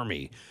States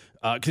Army,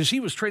 because he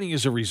was training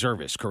as a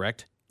reservist,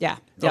 correct? Yeah.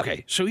 Yep.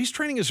 Okay. So he's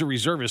training as a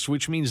reservist,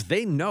 which means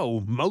they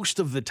know most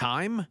of the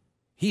time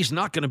he's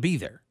not going to be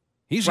there.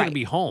 He's going to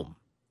be home.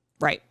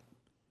 Right.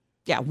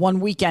 Yeah. One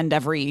weekend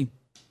every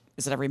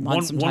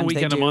month? One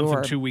weekend a month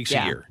and 2 weeks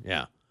a year.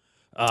 Yeah.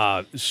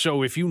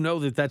 So if you know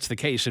that that's the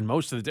case, and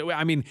most of the day,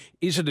 I mean,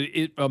 is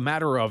it a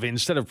matter of,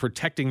 instead of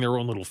protecting their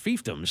own little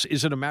fiefdoms,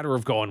 is it a matter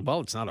of going, well,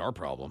 it's not our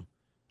problem?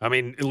 I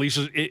mean, at least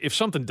if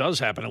something does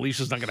happen, at least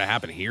it's not going to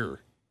happen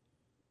here.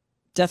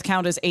 Death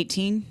count is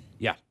 18?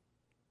 Yeah.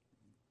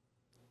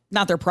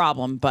 Not their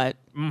problem, but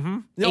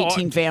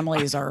 18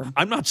 families are...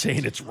 I'm not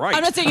saying it's right.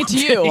 I'm not saying it to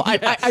you.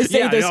 I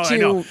say this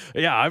to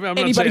I'm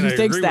anybody not saying who I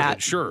thinks agree that. with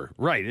it. Sure.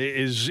 Right.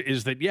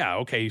 Is that,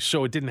 okay,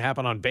 so it didn't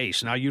happen on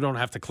base. Now you don't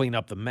have to clean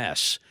up the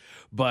mess.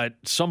 But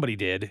somebody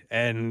did,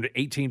 and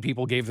 18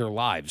 people gave their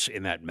lives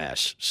in that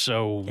mess.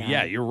 So,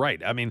 yeah you're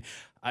right. I mean...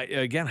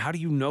 again, how do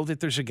you know that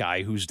there's a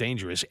guy who's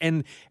dangerous?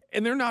 And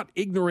they're not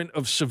ignorant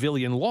of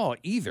civilian law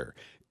either.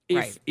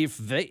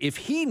 If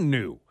he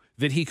knew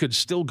that he could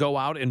still go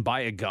out and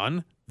buy a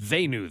gun,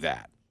 they knew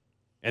that,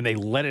 and they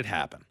let it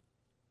happen.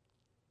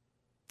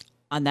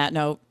 On that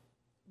note,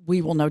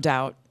 we will no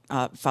doubt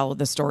follow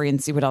this story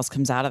and see what else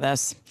comes out of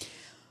this.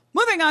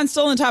 Moving on,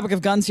 still on the topic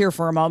of guns here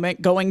for a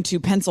moment, going to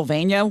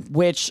Pennsylvania,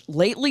 which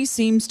lately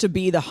seems to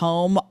be the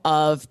home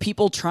of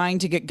people trying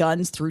to get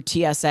guns through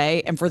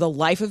TSA. And for the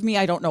life of me,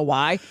 I don't know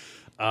why.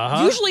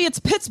 Usually it's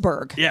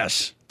Pittsburgh.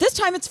 Yes. This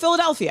time it's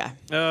Philadelphia.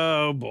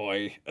 Oh,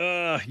 boy.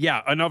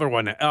 Yeah, another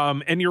one.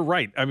 And you're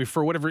right. I mean,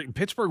 for whatever,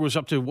 Pittsburgh was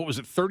up to, what was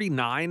it,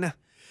 39?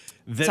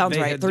 Sounds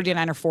right,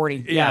 39 or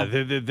 40.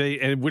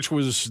 Yeah, which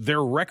was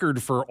their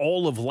record for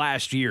all of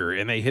last year,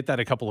 and they hit that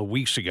a couple of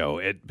weeks ago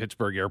at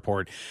Pittsburgh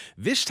Airport.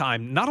 This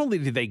time, not only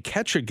did they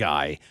catch a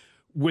guy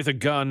with a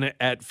gun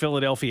at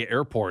Philadelphia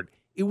Airport,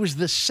 it was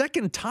the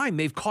second time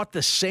they've caught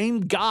the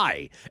same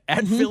guy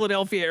at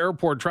Philadelphia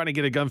Airport trying to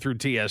get a gun through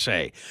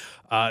TSA.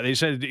 They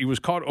said he was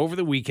caught over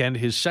the weekend,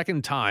 his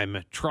second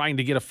time trying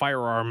to get a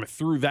firearm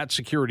through that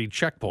security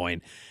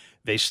checkpoint.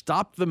 They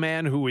stopped the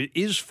man who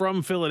is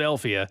from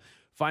Philadelphia,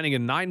 finding a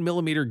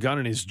 9mm gun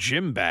in his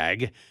gym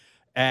bag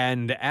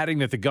and adding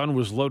that the gun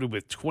was loaded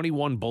with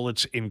 21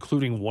 bullets,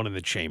 including one in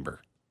the chamber.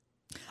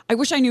 I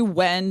wish I knew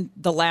when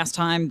the last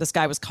time this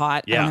guy was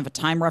caught. Yeah. I don't have a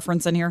time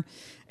reference in here.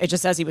 It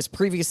just says he was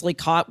previously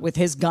caught with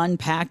his gun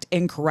packed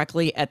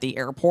incorrectly at the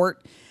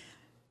airport.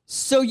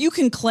 So you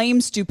can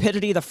claim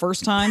stupidity the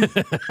first time.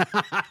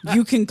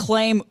 You can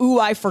claim, ooh,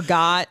 I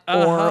forgot,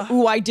 or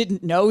ooh, I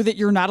didn't know that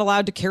you're not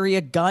allowed to carry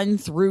a gun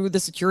through the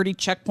security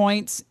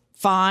checkpoints.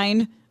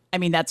 Fine. I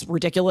mean, that's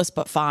ridiculous,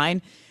 but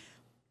fine.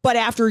 But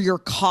after you're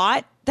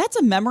caught, that's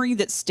a memory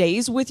that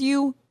stays with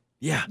you.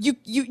 Yeah. You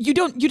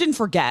didn't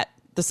forget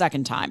the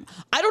second time.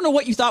 I don't know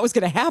what you thought was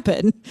going to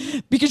happen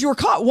because you were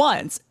caught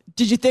once.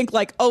 Did you think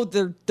like, oh,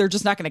 they're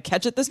just not going to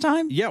catch it this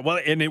time? Yeah, well,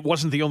 and it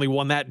wasn't the only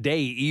one that day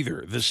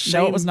either.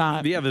 No, it was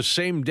not. Yeah, the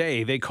same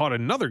day they caught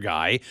another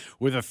guy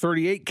with a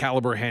 38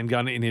 caliber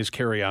handgun in his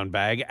carry-on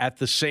bag at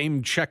the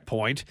same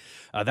checkpoint.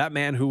 That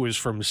man, who was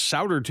from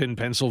Souderton,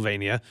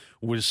 Pennsylvania,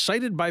 was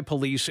cited by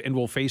police and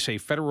will face a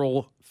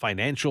federal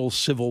financial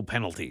civil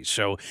penalty.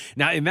 So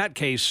now in that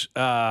case,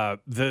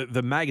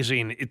 the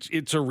magazine,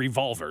 it's a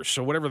revolver.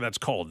 So whatever that's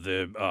called,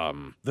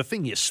 the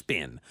thing you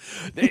spin,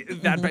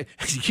 that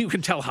you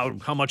can tell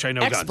how much I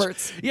know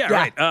Experts. guns. Yeah,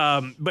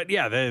 right. But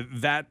yeah,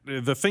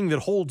 the thing that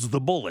holds the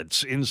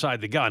bullets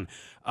inside the gun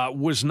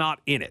was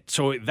not in it.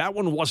 So that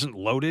one wasn't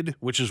loaded,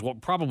 which is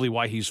probably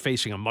why he's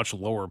facing a much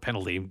lower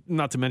penalty,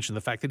 not to mention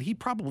the fact that he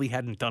probably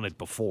hadn't done it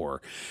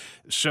before.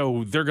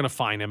 So they're going to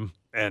fine him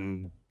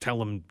and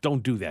tell him,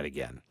 don't do that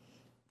again.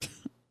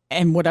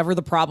 And whatever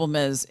the problem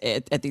is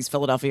at these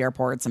Philadelphia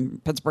airports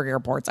and Pittsburgh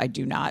airports, I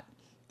do not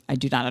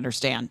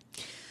understand.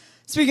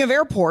 Speaking of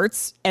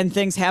airports and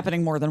things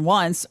happening more than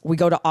once, we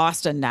go to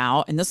Austin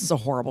now, and this is a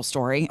horrible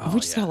story. We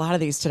just got a lot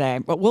of these today,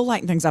 but we'll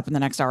lighten things up in the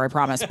next hour, I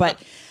promise.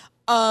 But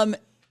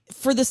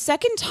for the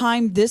second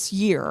time this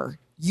year,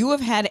 you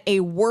have had a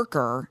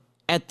worker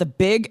at the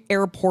big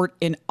airport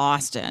in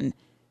Austin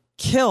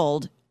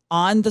killed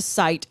on the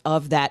site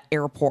of that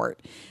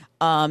airport.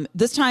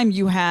 This time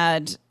you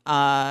had,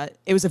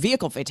 it was a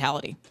vehicle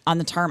fatality on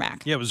the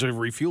tarmac. Yeah, it was a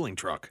refueling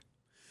truck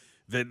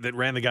that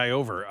ran the guy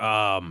over.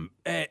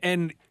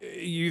 And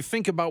you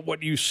think about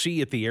what you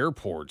see at the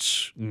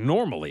airports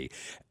normally.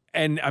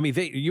 And I mean,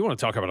 you want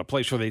to talk about a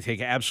place where they take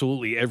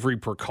absolutely every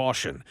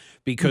precaution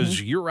because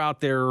you're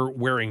out there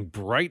wearing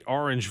bright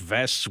orange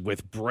vests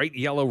with bright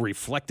yellow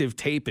reflective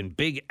tape and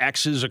big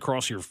X's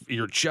across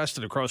your chest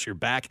and across your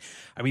back.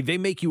 I mean, they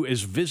make you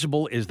as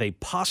visible as they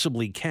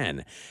possibly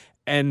can.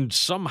 And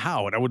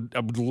somehow, and I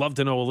would love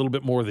to know a little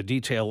bit more of the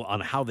detail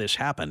on how this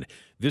happened,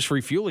 this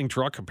refueling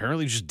truck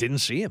apparently just didn't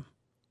see him.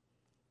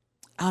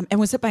 And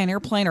was hit by an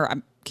airplane, or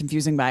I'm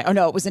confusing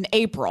it was in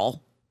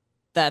April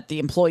that the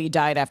employee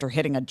died after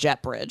hitting a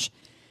jet bridge.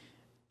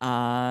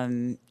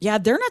 Yeah,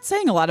 they're not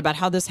saying a lot about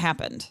how this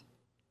happened,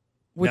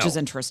 which is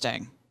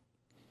interesting.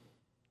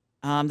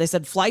 They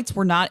said flights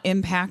were not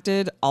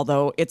impacted,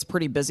 although it's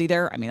pretty busy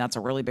there. I mean, that's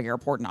a really big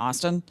airport in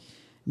Austin.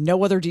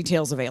 No other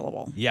details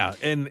available. Yeah,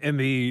 and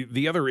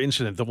the other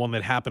incident, the one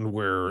that happened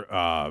where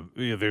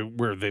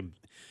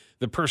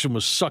the person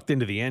was sucked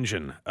into the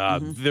engine,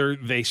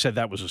 they said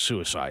that was a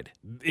suicide.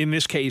 In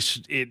this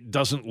case, it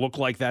doesn't look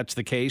like that's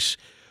the case,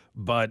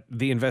 but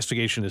the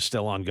investigation is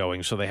still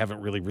ongoing, so they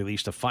haven't really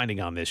released a finding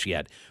on this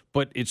yet.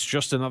 But it's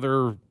just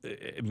another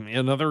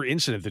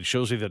incident that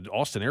shows you that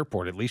Austin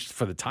Airport, at least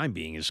for the time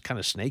being, is kind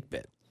of snake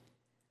bit.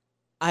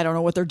 I don't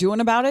know what they're doing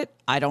about it.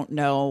 I don't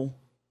know.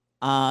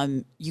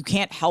 You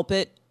can't help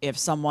it if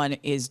someone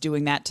is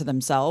doing that to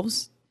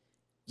themselves.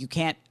 You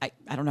can't, I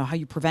don't know how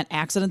you prevent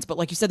accidents, but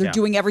like you said, they're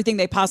doing everything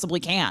they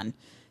possibly can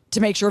to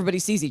make sure everybody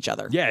sees each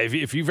other. Yeah,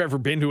 if you've ever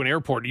been to an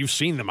airport, you've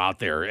seen them out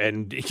there,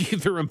 and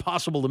they're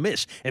impossible to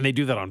miss. And they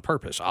do that on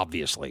purpose,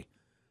 obviously.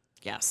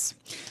 Yes.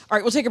 All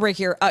right, we'll take a break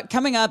here.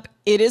 Coming up,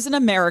 it is an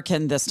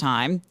American this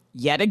time,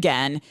 yet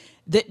again,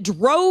 that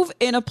drove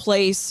in a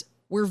place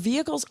where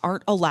vehicles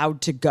aren't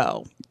allowed to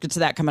go. Get to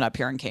that coming up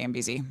here on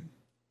KMBZ.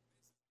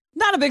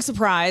 Not a big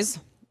surprise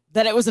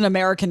that it was an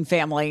American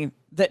family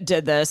that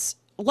did this.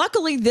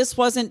 Luckily, this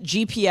wasn't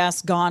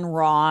GPS gone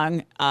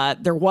wrong.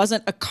 There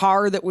wasn't a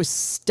car that was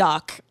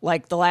stuck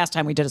like the last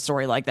time we did a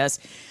story like this.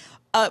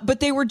 But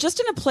they were just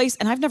in a place,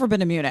 and I've never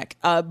been to Munich,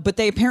 but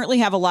they apparently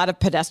have a lot of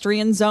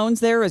pedestrian zones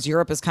there, as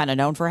Europe is kind of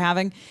known for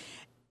having.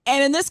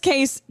 And in this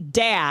case,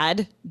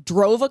 Dad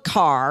drove a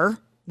car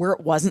where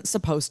it wasn't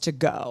supposed to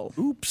go.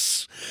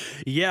 Oops.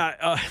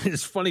 Yeah,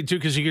 it's funny, too,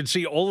 because you can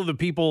see all of the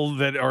people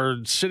that are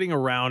sitting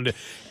around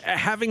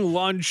having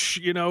lunch,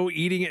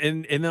 eating,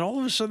 and then all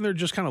of a sudden they're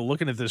just kind of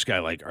looking at this guy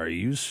like, are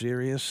you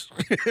serious?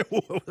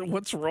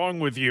 What's wrong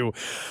with you?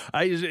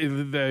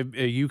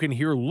 You can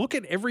hear, look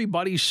at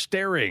everybody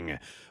staring.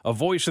 A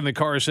voice in the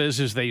car says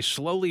as they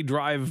slowly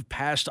drive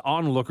past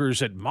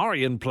onlookers at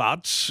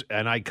Marienplatz,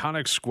 an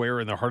iconic square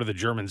in the heart of the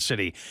German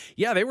city.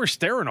 Yeah, they were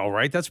staring all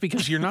right. That's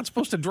because you're not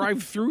supposed to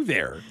drive through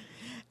there.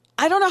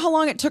 I don't know how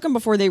long it took them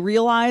before they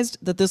realized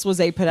that this was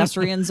a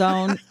pedestrian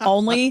zone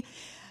only.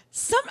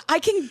 I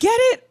can get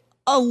it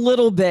a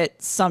little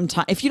bit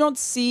sometimes. If you don't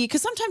see,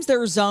 because sometimes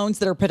there are zones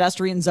that are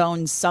pedestrian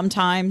zones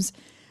sometimes,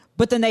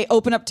 but then they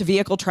open up to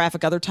vehicle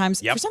traffic other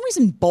times. Yep. For some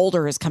reason,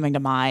 Boulder is coming to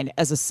mind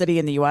as a city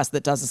in the U.S.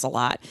 that does this a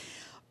lot.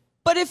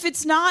 But if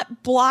it's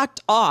not blocked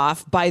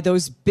off by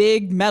those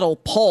big metal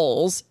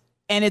poles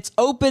and it's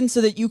open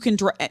so that you can,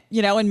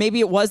 and maybe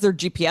it was their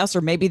GPS,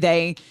 or maybe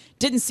they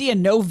didn't see a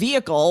no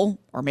vehicle,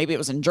 or maybe it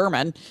was in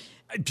German.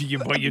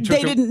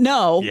 Didn't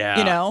know,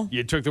 Yeah,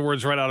 you took the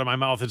words right out of my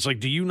mouth. It's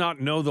like, do you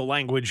not know the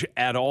language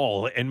at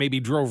all? And maybe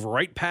drove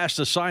right past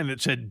a sign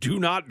that said, do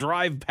not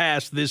drive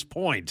past this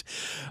point.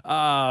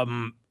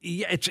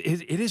 It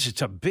is.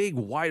 It's a big,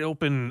 wide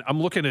open.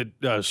 I'm looking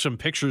at some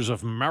pictures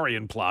of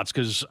Marienplatz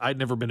because I'd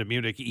never been to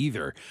Munich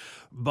either.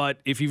 But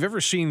if you've ever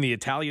seen the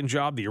Italian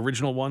Job, the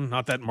original one,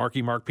 not that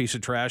Marky Mark piece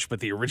of trash, but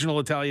the original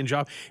Italian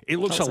Job, it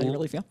looks a lot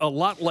like the a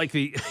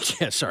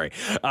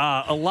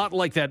lot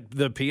like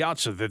the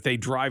piazza that they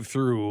drive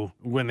through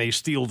when they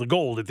steal the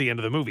gold at the end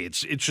of the movie.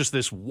 It's just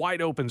this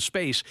wide open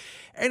space,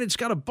 and it's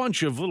got a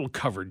bunch of little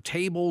covered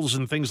tables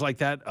and things like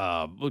that.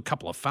 A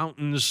couple of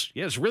fountains.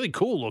 Yeah, it's really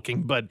cool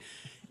looking, but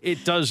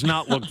it does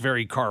not look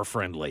very car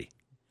friendly.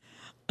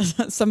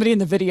 Somebody in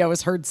the video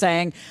is heard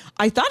saying,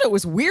 I thought it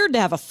was weird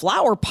to have a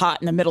flower pot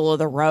in the middle of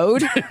the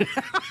road.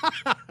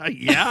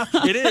 Yeah,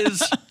 it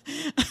is.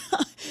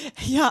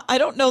 Yeah, I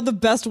don't know the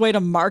best way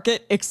to mark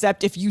it,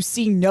 except if you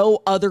see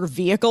no other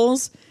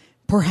vehicles,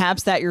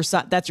 perhaps that's your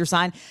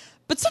sign.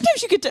 But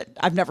sometimes you get to,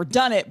 I've never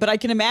done it, but I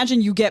can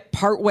imagine you get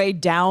partway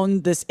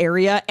down this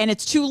area and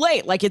it's too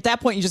late. Like at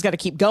that point, you just got to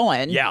keep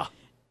going. Yeah.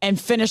 And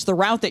finish the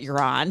route that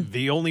you're on.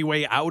 The only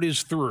way out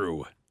is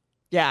through.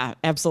 Yeah,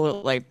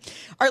 absolutely.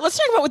 All right, let's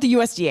talk about what the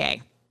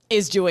USDA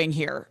is doing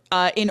here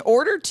in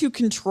order to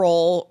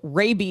control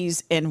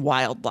rabies in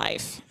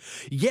wildlife.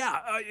 Yeah,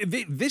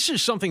 this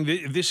is something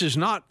this is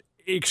not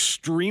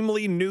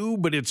extremely new,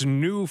 but it's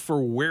new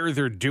for where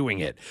they're doing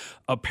it.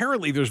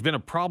 Apparently, there's been a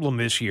problem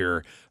this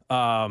year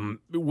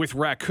with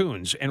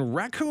raccoons, and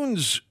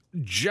raccoons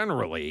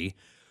generally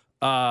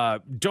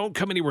don't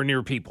come anywhere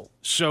near people.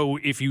 So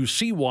if you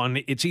see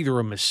one, it's either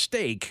a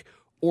mistake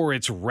or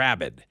it's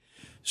rabid.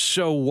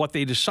 So what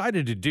they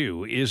decided to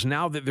do is,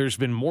 now that there's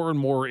been more and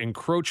more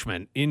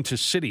encroachment into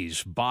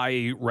cities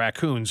by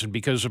raccoons, and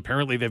because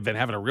apparently they've been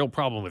having a real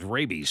problem with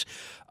rabies,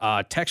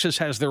 Texas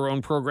has their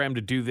own program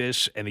to do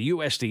this, and the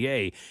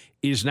USDA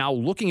is now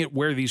looking at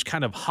where these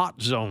kind of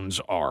hot zones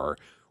are,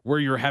 where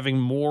you're having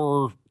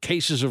more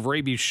cases of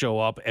rabies show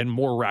up and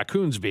more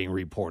raccoons being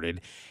reported,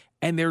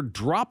 and they're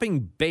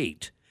dropping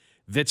bait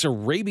that's a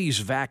rabies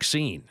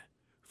vaccine.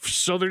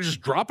 So they're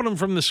just dropping them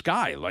from the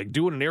sky, like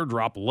doing an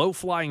airdrop,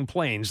 low-flying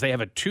planes. They have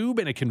a tube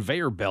and a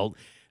conveyor belt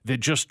that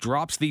just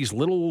drops these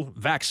little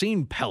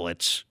vaccine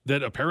pellets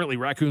that apparently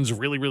raccoons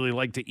really, really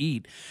like to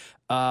eat.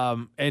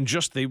 And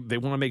just they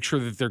want to make sure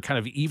that they're kind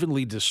of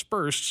evenly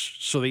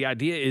dispersed. So the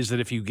idea is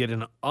that if you get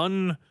an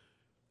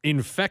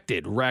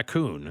uninfected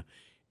raccoon,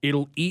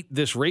 it'll eat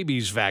this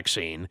rabies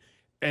vaccine,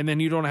 and then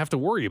you don't have to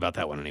worry about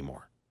that one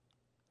anymore.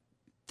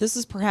 This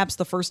is perhaps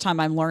the first time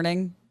I'm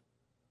learning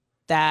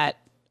that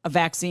a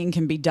vaccine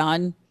can be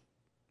done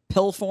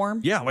pill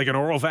form. Yeah, like an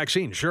oral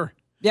vaccine, sure.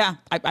 Yeah,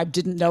 I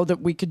didn't know that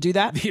we could do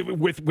that.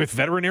 With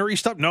veterinary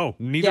stuff? No,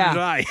 neither did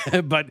I.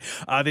 But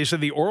they said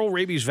the oral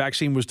rabies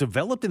vaccine was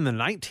developed in the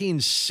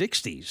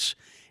 1960s.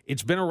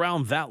 It's been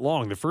around that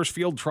long. The first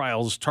field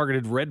trials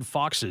targeted red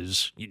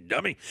foxes, you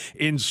dummy,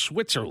 in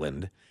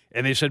Switzerland.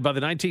 And they said by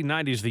the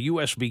 1990s, the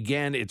U.S.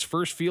 began its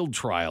first field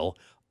trial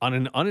on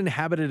an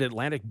uninhabited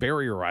Atlantic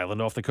barrier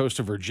island off the coast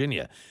of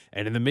Virginia.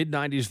 And in the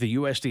mid-90s, the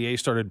USDA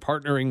started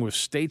partnering with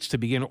states to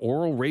begin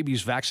oral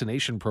rabies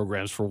vaccination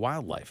programs for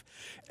wildlife.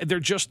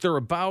 They're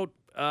about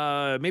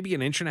maybe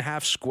an inch and a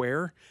half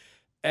square,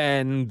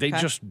 and they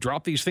just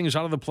drop these things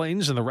out of the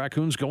planes, and the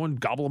raccoons go and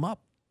gobble them up.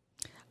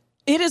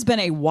 It has been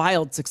a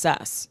wild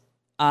success.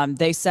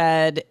 They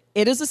said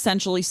it has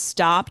essentially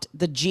stopped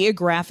the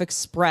geographic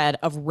spread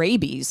of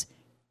rabies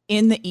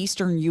in the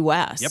eastern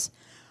U.S. Yep.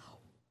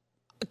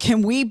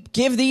 Can we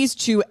give these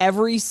to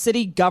every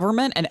city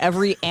government and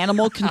every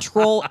animal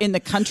control in the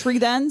country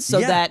then, so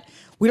that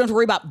we don't have to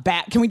worry about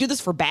Can we do this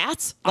for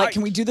bats?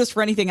 Can we do this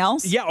for anything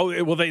else? Yeah.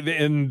 Oh, well,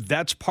 and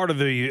that's part of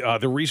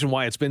the reason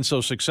why it's been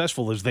so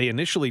successful is they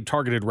initially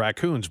targeted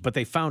raccoons, but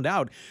they found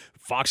out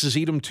foxes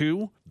eat them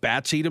too,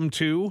 bats eat them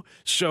too.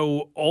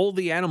 So all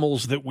the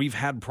animals that we've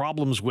had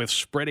problems with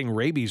spreading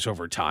rabies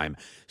over time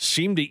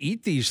seem to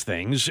eat these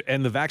things,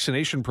 and the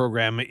vaccination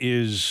program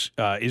is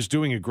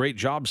doing a great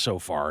job so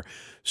far.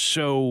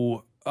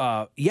 So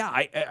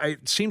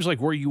it seems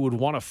like where you would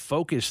want to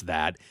focus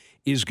that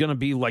is going to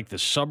be like the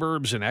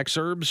suburbs and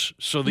exurbs,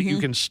 so that you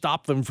can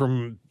stop them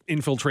from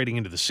infiltrating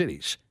into the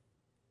cities.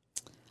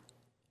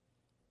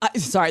 I'm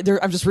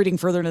just reading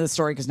further into the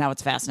story because now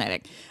it's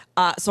fascinating.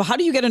 So how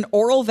do you get an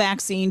oral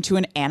vaccine to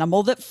an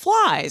animal that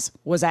flies,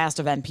 was asked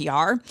of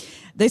NPR.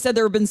 They said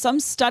there have been some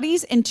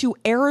studies into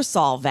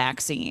aerosol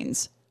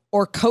vaccines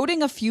or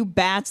coating a few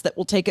bats that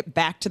will take it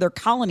back to their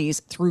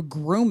colonies through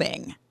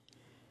grooming.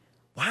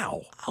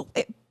 Wow.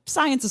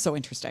 Science is so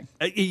interesting.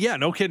 Yeah,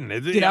 no kidding.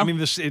 I mean,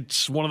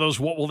 it's one of those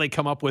what will they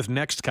come up with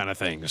next kind of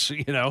things,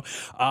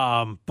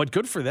 But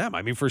good for them.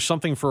 I mean,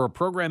 for a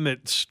program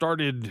that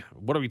started,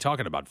 what are we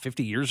talking about,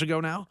 50 years ago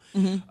now?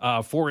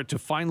 For it to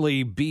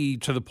finally be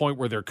to the point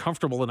where they're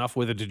comfortable enough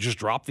with it to just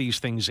drop these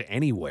things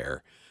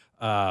anywhere.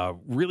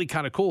 Really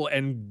kind of cool,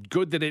 and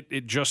good that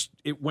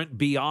it went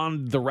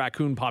beyond the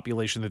raccoon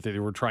population that they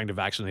were trying to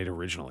vaccinate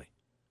originally.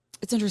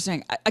 It's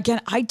interesting. Again,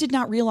 I did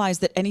not realize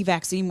that any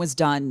vaccine was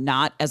done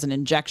not as an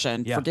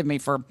injection. Yeah. Forgive me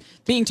for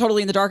being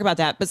totally in the dark about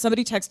that. But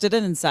somebody texted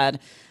in and said,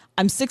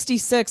 I'm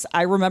 66.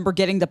 I remember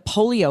getting the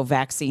polio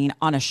vaccine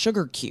on a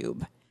sugar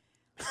cube.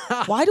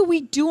 Why do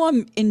we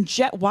do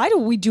Why do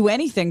we do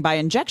anything by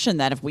injection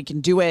then if we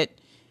can do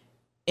it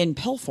in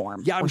pill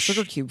form or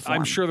sugar cube form?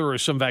 I'm sure there are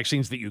some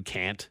vaccines that you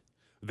can't.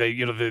 That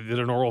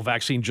an oral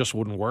vaccine just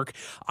wouldn't work.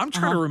 I'm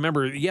trying to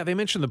remember. Yeah, they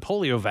mentioned the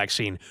polio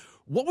vaccine.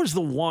 What was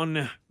the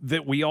one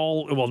that we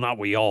all, well, not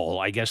we all,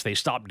 I guess they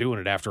stopped doing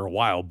it after a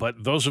while,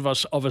 but those of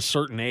us of a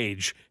certain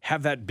age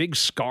have that big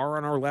scar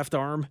on our left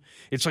arm.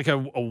 It's like a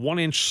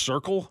 1-inch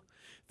circle.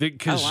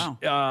 Because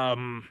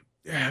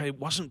it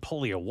wasn't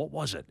polio. What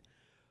was it?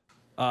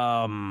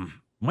 Might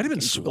have been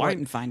swine.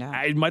 And find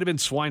out. It might have been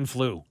swine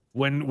flu.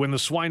 When the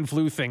swine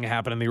flu thing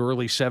happened in the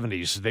early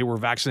 70s, they were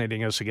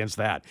vaccinating us against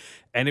that.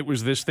 And it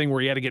was this thing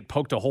where you had to get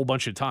poked a whole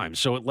bunch of times.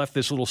 So it left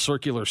this little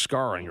circular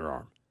scar on your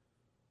arm.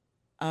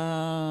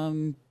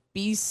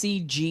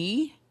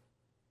 BCG.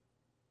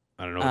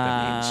 I don't know what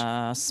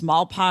that means.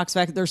 Smallpox.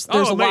 There's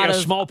a lot of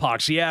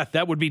smallpox. Yeah,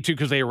 that would be too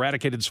because they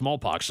eradicated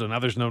smallpox. So now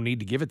there's no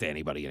need to give it to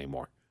anybody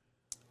anymore.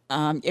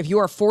 If you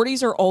are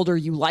 40s or older,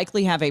 you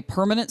likely have a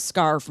permanent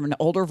scar from an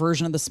older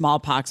version of the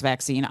smallpox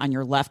vaccine on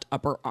your left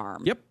upper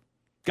arm. Yep.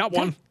 Got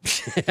one.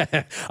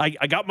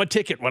 I got my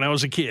ticket when I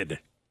was a kid.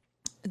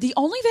 The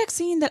only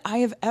vaccine that I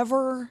have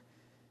ever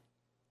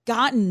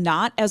gotten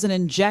not as an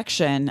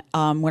injection,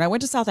 when I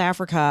went to South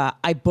Africa,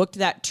 I booked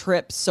that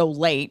trip so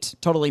late,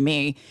 totally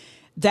me,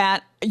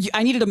 that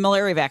I needed a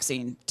malaria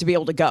vaccine to be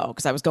able to go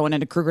because I was going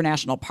into Kruger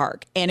National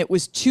Park. And it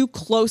was too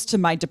close to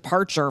my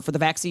departure for the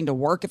vaccine to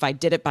work if I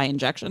did it by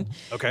injection.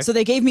 Okay. So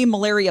they gave me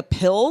malaria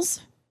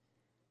pills.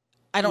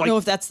 I don't know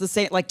if that's the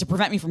same, to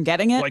prevent me from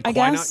getting it, I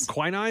guess.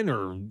 Quinine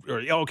or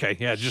okay,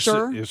 yeah, just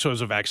sure. So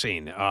as a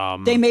vaccine.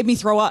 They made me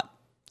throw up.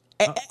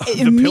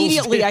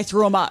 Immediately, I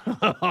threw them up.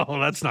 Oh,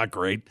 that's not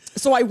great.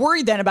 So I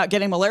worried then about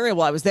getting malaria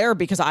while I was there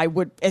because I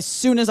would, as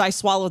soon as I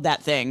swallowed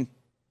that thing,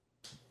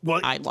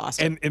 I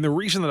lost it. And the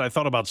reason that I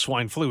thought about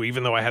swine flu,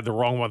 even though I had the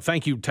wrong one,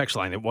 thank you, text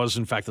line. It was,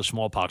 in fact, the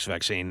smallpox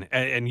vaccine.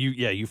 And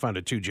you found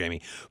it too,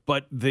 Jamie.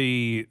 But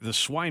the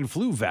swine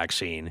flu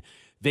vaccine,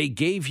 they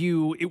gave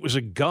you, it was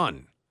a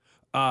gun.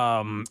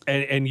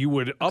 And you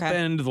would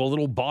upend the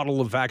little bottle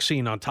of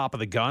vaccine on top of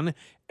the gun,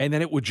 and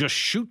then it would just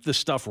shoot the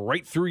stuff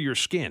right through your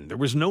skin. There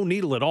was no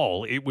needle at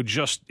all. It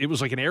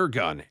was like an air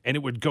gun, and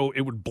it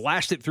would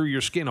blast it through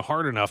your skin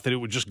hard enough that it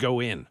would just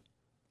go in.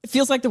 It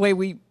feels like the way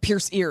we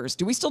pierce ears.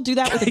 Do we still do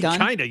that with a gun?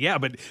 Kind of, yeah.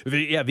 But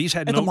these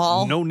had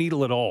no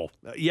needle at all.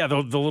 Yeah, the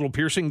little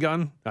piercing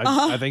gun.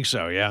 I think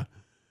so. Yeah.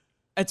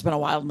 It's been a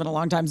while. It's been a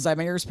long time since I had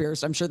my ears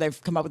pierced. I'm sure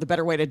they've come up with a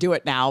better way to do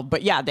it now.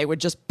 But yeah, they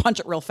would just punch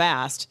it real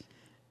fast,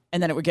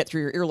 and then it would get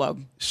through your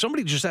earlobe.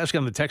 Somebody just asked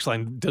on the text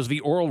line, does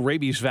the oral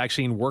rabies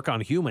vaccine work on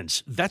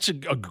humans? That's a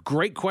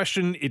great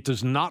question. It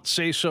does not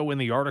say so in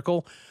the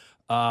article.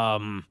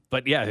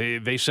 But yeah,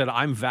 they said,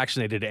 I'm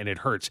vaccinated and it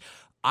hurts.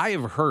 I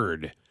have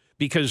heard,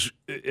 because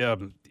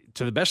to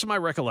the best of my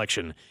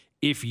recollection,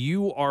 if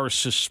you are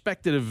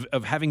suspected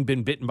of having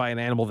been bitten by an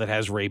animal that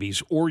has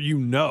rabies, or you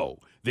know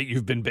that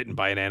you've been bitten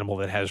by an animal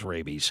that has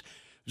rabies,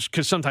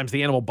 because sometimes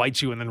the animal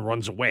bites you and then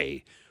runs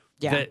away,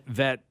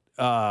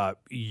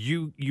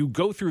 you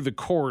go through the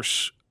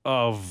course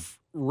of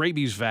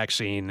rabies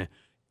vaccine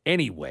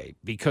anyway,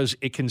 because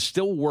it can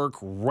still work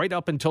right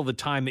up until the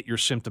time that you're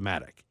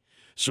symptomatic.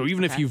 So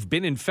even if you've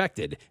been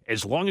infected,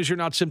 as long as you're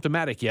not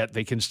symptomatic yet,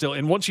 they can still,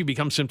 and once you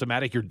become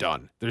symptomatic, you're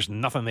done. There's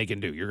nothing they can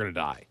do. You're going to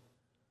die.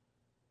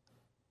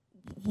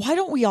 Why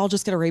don't we all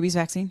just get a rabies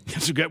vaccine?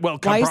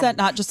 Why is that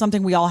not just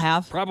something we all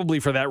have? Probably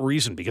for that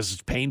reason, because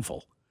it's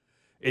painful.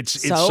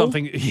 It's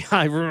something. Yeah,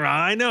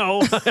 I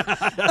know.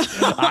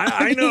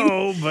 I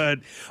know, but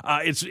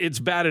it's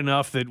bad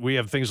enough that we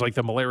have things like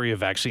the malaria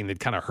vaccine that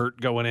kind of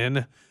hurt going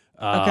in.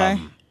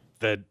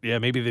 That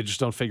maybe they just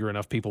don't figure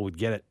enough people would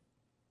get it.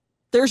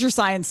 There's your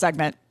science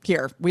segment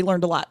here. We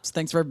learned a lot. So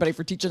thanks for everybody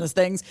for teaching us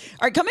things.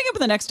 All right, coming up in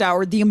the next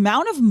hour, the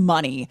amount of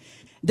money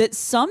that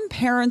some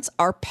parents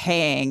are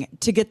paying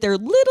to get their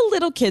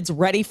little kids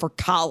ready for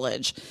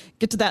college.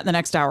 Get to that in the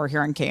next hour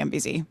here on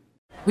KMBZ.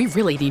 We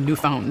really need new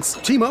phones.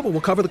 T-Mobile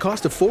will cover the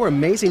cost of 4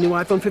 amazing new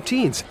iPhone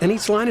 15s, and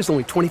each line is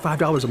only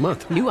 $25 a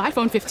month. New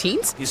iPhone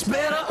 15s? It's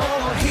better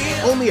over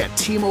here. Only at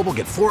T-Mobile,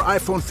 get 4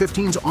 iPhone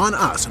 15s on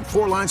us and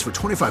 4 lines for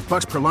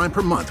 $25 per line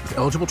per month with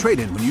eligible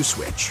trade-in when you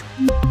switch.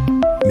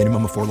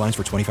 Minimum of 4 lines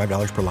for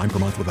 $25 per line per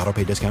month with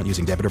autopay discount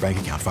using debit or bank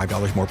account.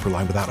 $5 more per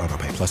line without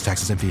autopay, plus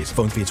taxes and fees.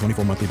 Phone fee at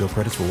 24 monthly bill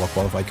credits for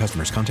well-qualified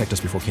customers. Contact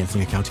us before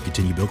canceling account to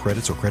continue bill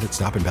credits or credit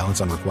stop and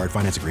balance on required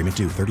finance agreement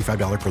due.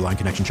 $35 per line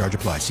connection charge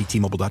applies. See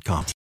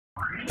T-Mobile.com.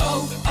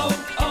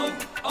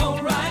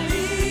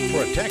 O'Reilly.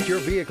 Protect your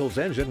vehicle's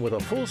engine with a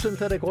full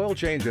synthetic oil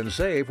change and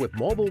save with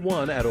Mobile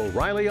One at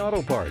O'Reilly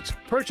Auto Parts.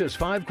 Purchase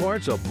 5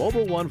 quarts of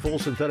Mobile One full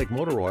synthetic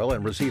motor oil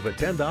and receive a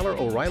 $10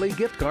 O'Reilly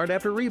gift card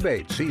after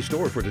rebate. See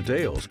store for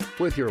details.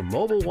 With your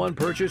Mobile One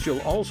purchase,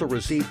 you'll also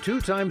receive 2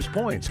 times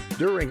points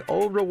during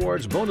O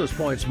Rewards Bonus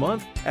Points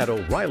Month at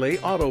O'Reilly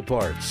Auto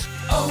Parts.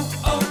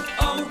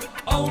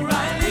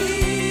 O'Reilly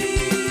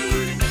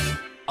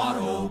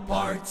Auto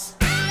Parts.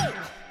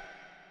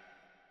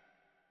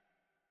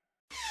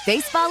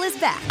 Baseball is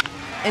back,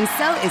 and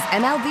so is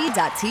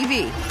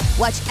MLB.tv.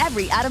 Watch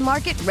every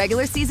out-of-market,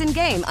 regular season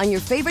game on your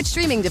favorite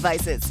streaming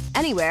devices,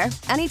 anywhere,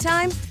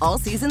 anytime, all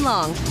season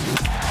long.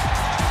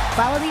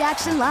 Follow the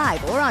action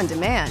live or on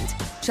demand.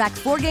 Track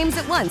 4 games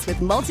at once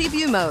with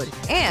multi-view mode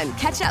and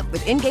catch up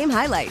with in-game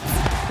highlights.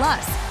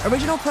 Plus,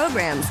 original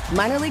programs,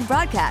 minor league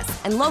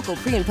broadcasts, and local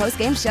pre- and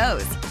post-game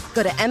shows.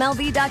 Go to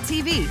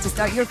MLB.tv to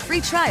start your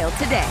free trial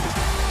today.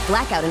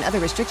 Blackout and other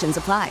restrictions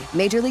apply.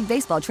 Major League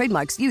Baseball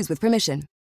trademarks used with permission.